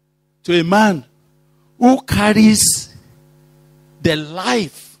to a man who carries the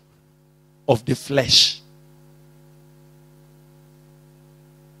life of the flesh.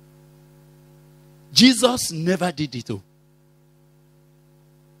 Jesus never did it.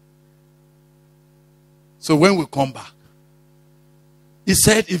 So when we come back, he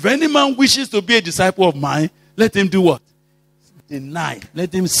said, if any man wishes to be a disciple of mine, let him do what? Deny.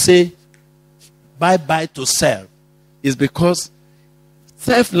 Let him say bye-bye to self. It's because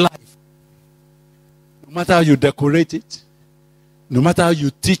self-life, no matter how you decorate it, no matter how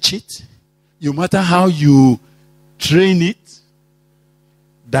you teach it, no matter how you train it,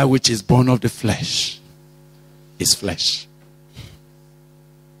 that which is born of the flesh is flesh.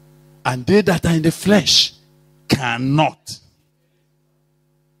 And they that are in the flesh cannot.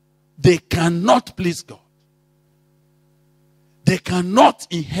 They cannot please God. They cannot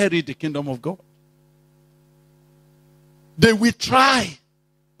inherit the kingdom of God. They will try,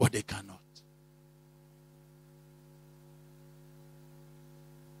 but they cannot.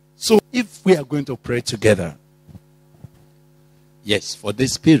 So if we are going to pray together, yes, for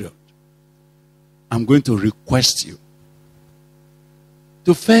this period, I'm going to request you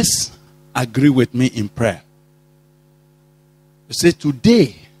to first agree with me in prayer. You say,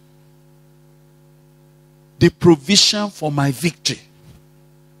 today, the provision for my victory,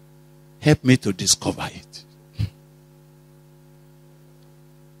 help me to discover it.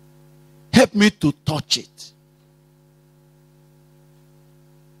 Help me to touch it.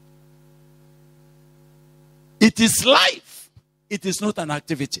 It is life. It is not an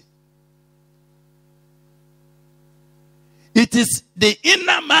activity. It is the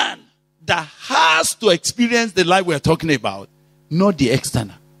inner man that has to experience the life we are talking about, not the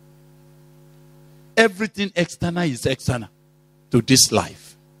external. Everything external is external to this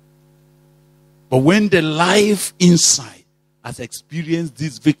life. But when the life inside has experienced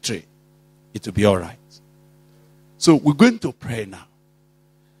this victory, it will be all right. So we're going to pray now.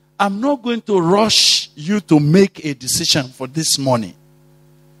 I'm not going to rush you to make a decision for this morning,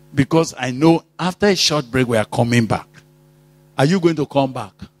 because I know after a short break we are coming back. Are you going to come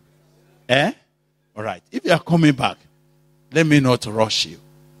back? All right. If you are coming back, let me not rush you.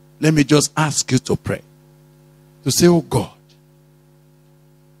 Let me just ask you to pray. To say, oh God,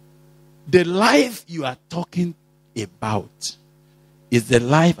 the life you are talking about is the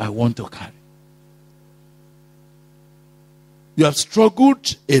life I want to carry. You have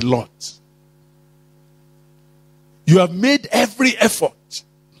struggled a lot. You have made every effort.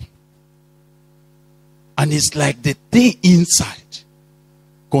 And it's like the thing inside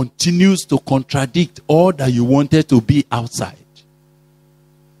continues to contradict all that you wanted to be outside.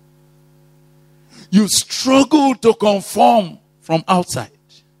 You struggle to conform from outside.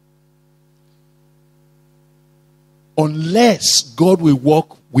 Unless God will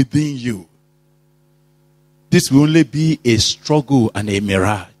work within you, this will only be a struggle and a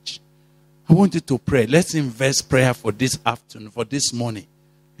mirage. I want you to pray. Let's invest prayer for this afternoon, for this morning.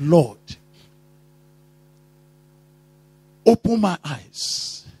 Lord, open my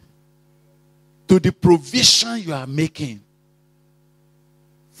eyes to the provision you are making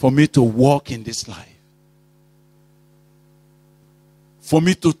for me to walk in this life. For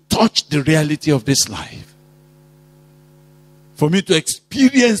me to touch the reality of this life. For me to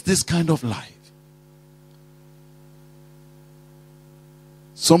experience this kind of life.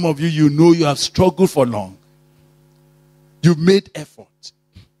 Some of you, you know you have struggled for long. You've made effort.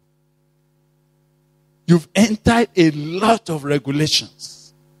 You've entered a lot of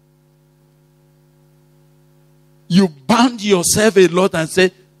regulations. You bound yourself a lot and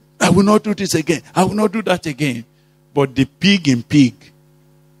said, I will not do this again. I will not do that again. But the pig in pig,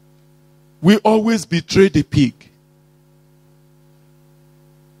 we always betray the pig.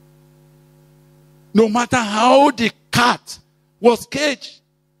 No matter how the cat was caged.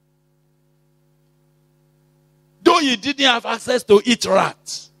 Though you didn't have access to eat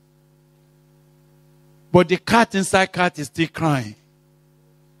rats. But the cat inside cat is still crying.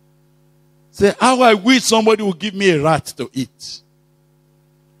 Say, how I wish somebody would give me a rat to eat.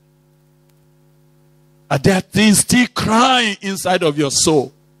 Are there things still crying inside of your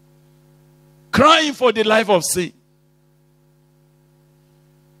soul? Crying for the life of sin.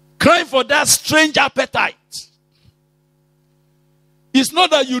 Crying for that strange appetite. It's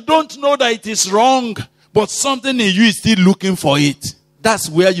not that you don't know that it is wrong, but something in you is still looking for it. That's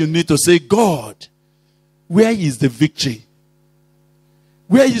where you need to say, God, where is the victory?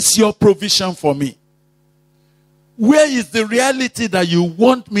 Where is your provision for me? Where is the reality that you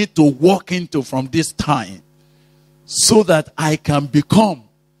want me to walk into from this time so that I can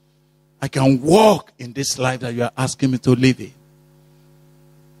walk in this life that you are asking me to live in?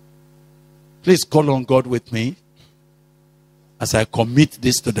 Please call on God with me as I commit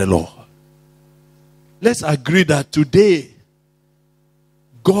this to the Lord. Let's agree that today,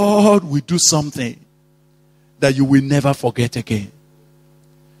 God will do something that you will never forget again.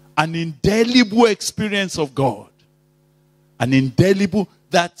 An indelible experience of God. An indelible,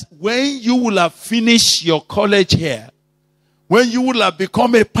 that when you will have finished your college here, when you will have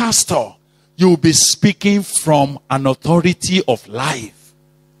become a pastor, you will be speaking from an authority of life.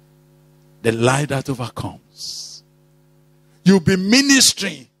 The life that overcomes. You'll be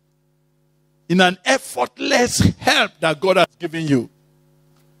ministering in an effortless help that God has given you.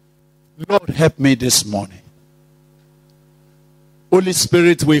 Lord, help me this morning. Holy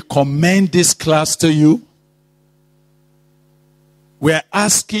Spirit, we commend this class to you. We're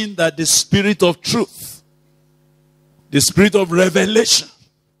asking that the Spirit of truth, the Spirit of revelation,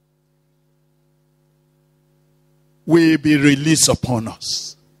 will be released upon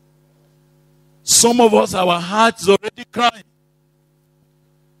us. Some of us, our hearts already crying.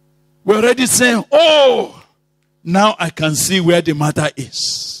 We're already saying, oh, now I can see where the matter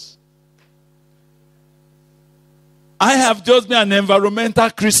is. I have just been an environmental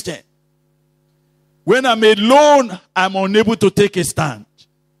Christian. When I'm alone, I'm unable to take a stand.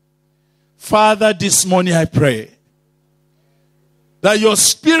 Father, this morning I pray that your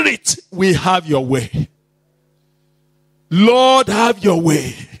Spirit will have your way. Lord, have your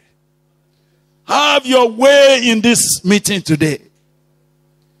way. Have your way in this meeting today.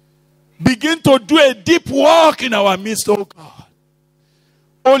 Begin to do a deep work in our midst, oh God.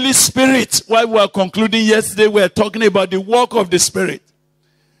 Holy Spirit, while we were concluding yesterday, we were talking about the work of the Spirit.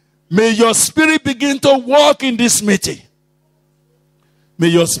 May your Spirit begin to walk in this meeting. May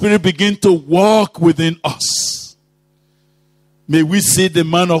your Spirit begin to walk within us. May we see the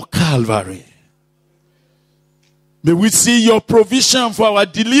man of Calvary. May we see your provision for our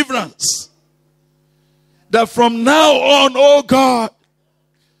deliverance. That from now on, oh God,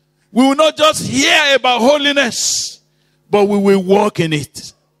 we will not just hear about holiness, but we will walk in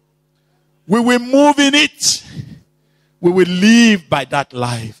it. We will move in it. We will live by that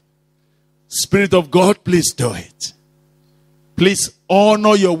life. Spirit of God, please do it. Please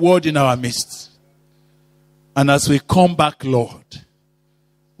honor your word in our midst. And as we come back, Lord,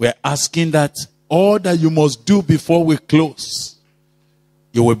 we're asking that all that you must do before we close,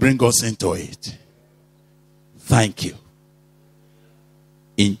 you will bring us into it. Thank you.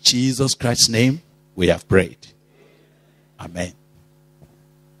 In Jesus Christ's name, we have prayed. Amen.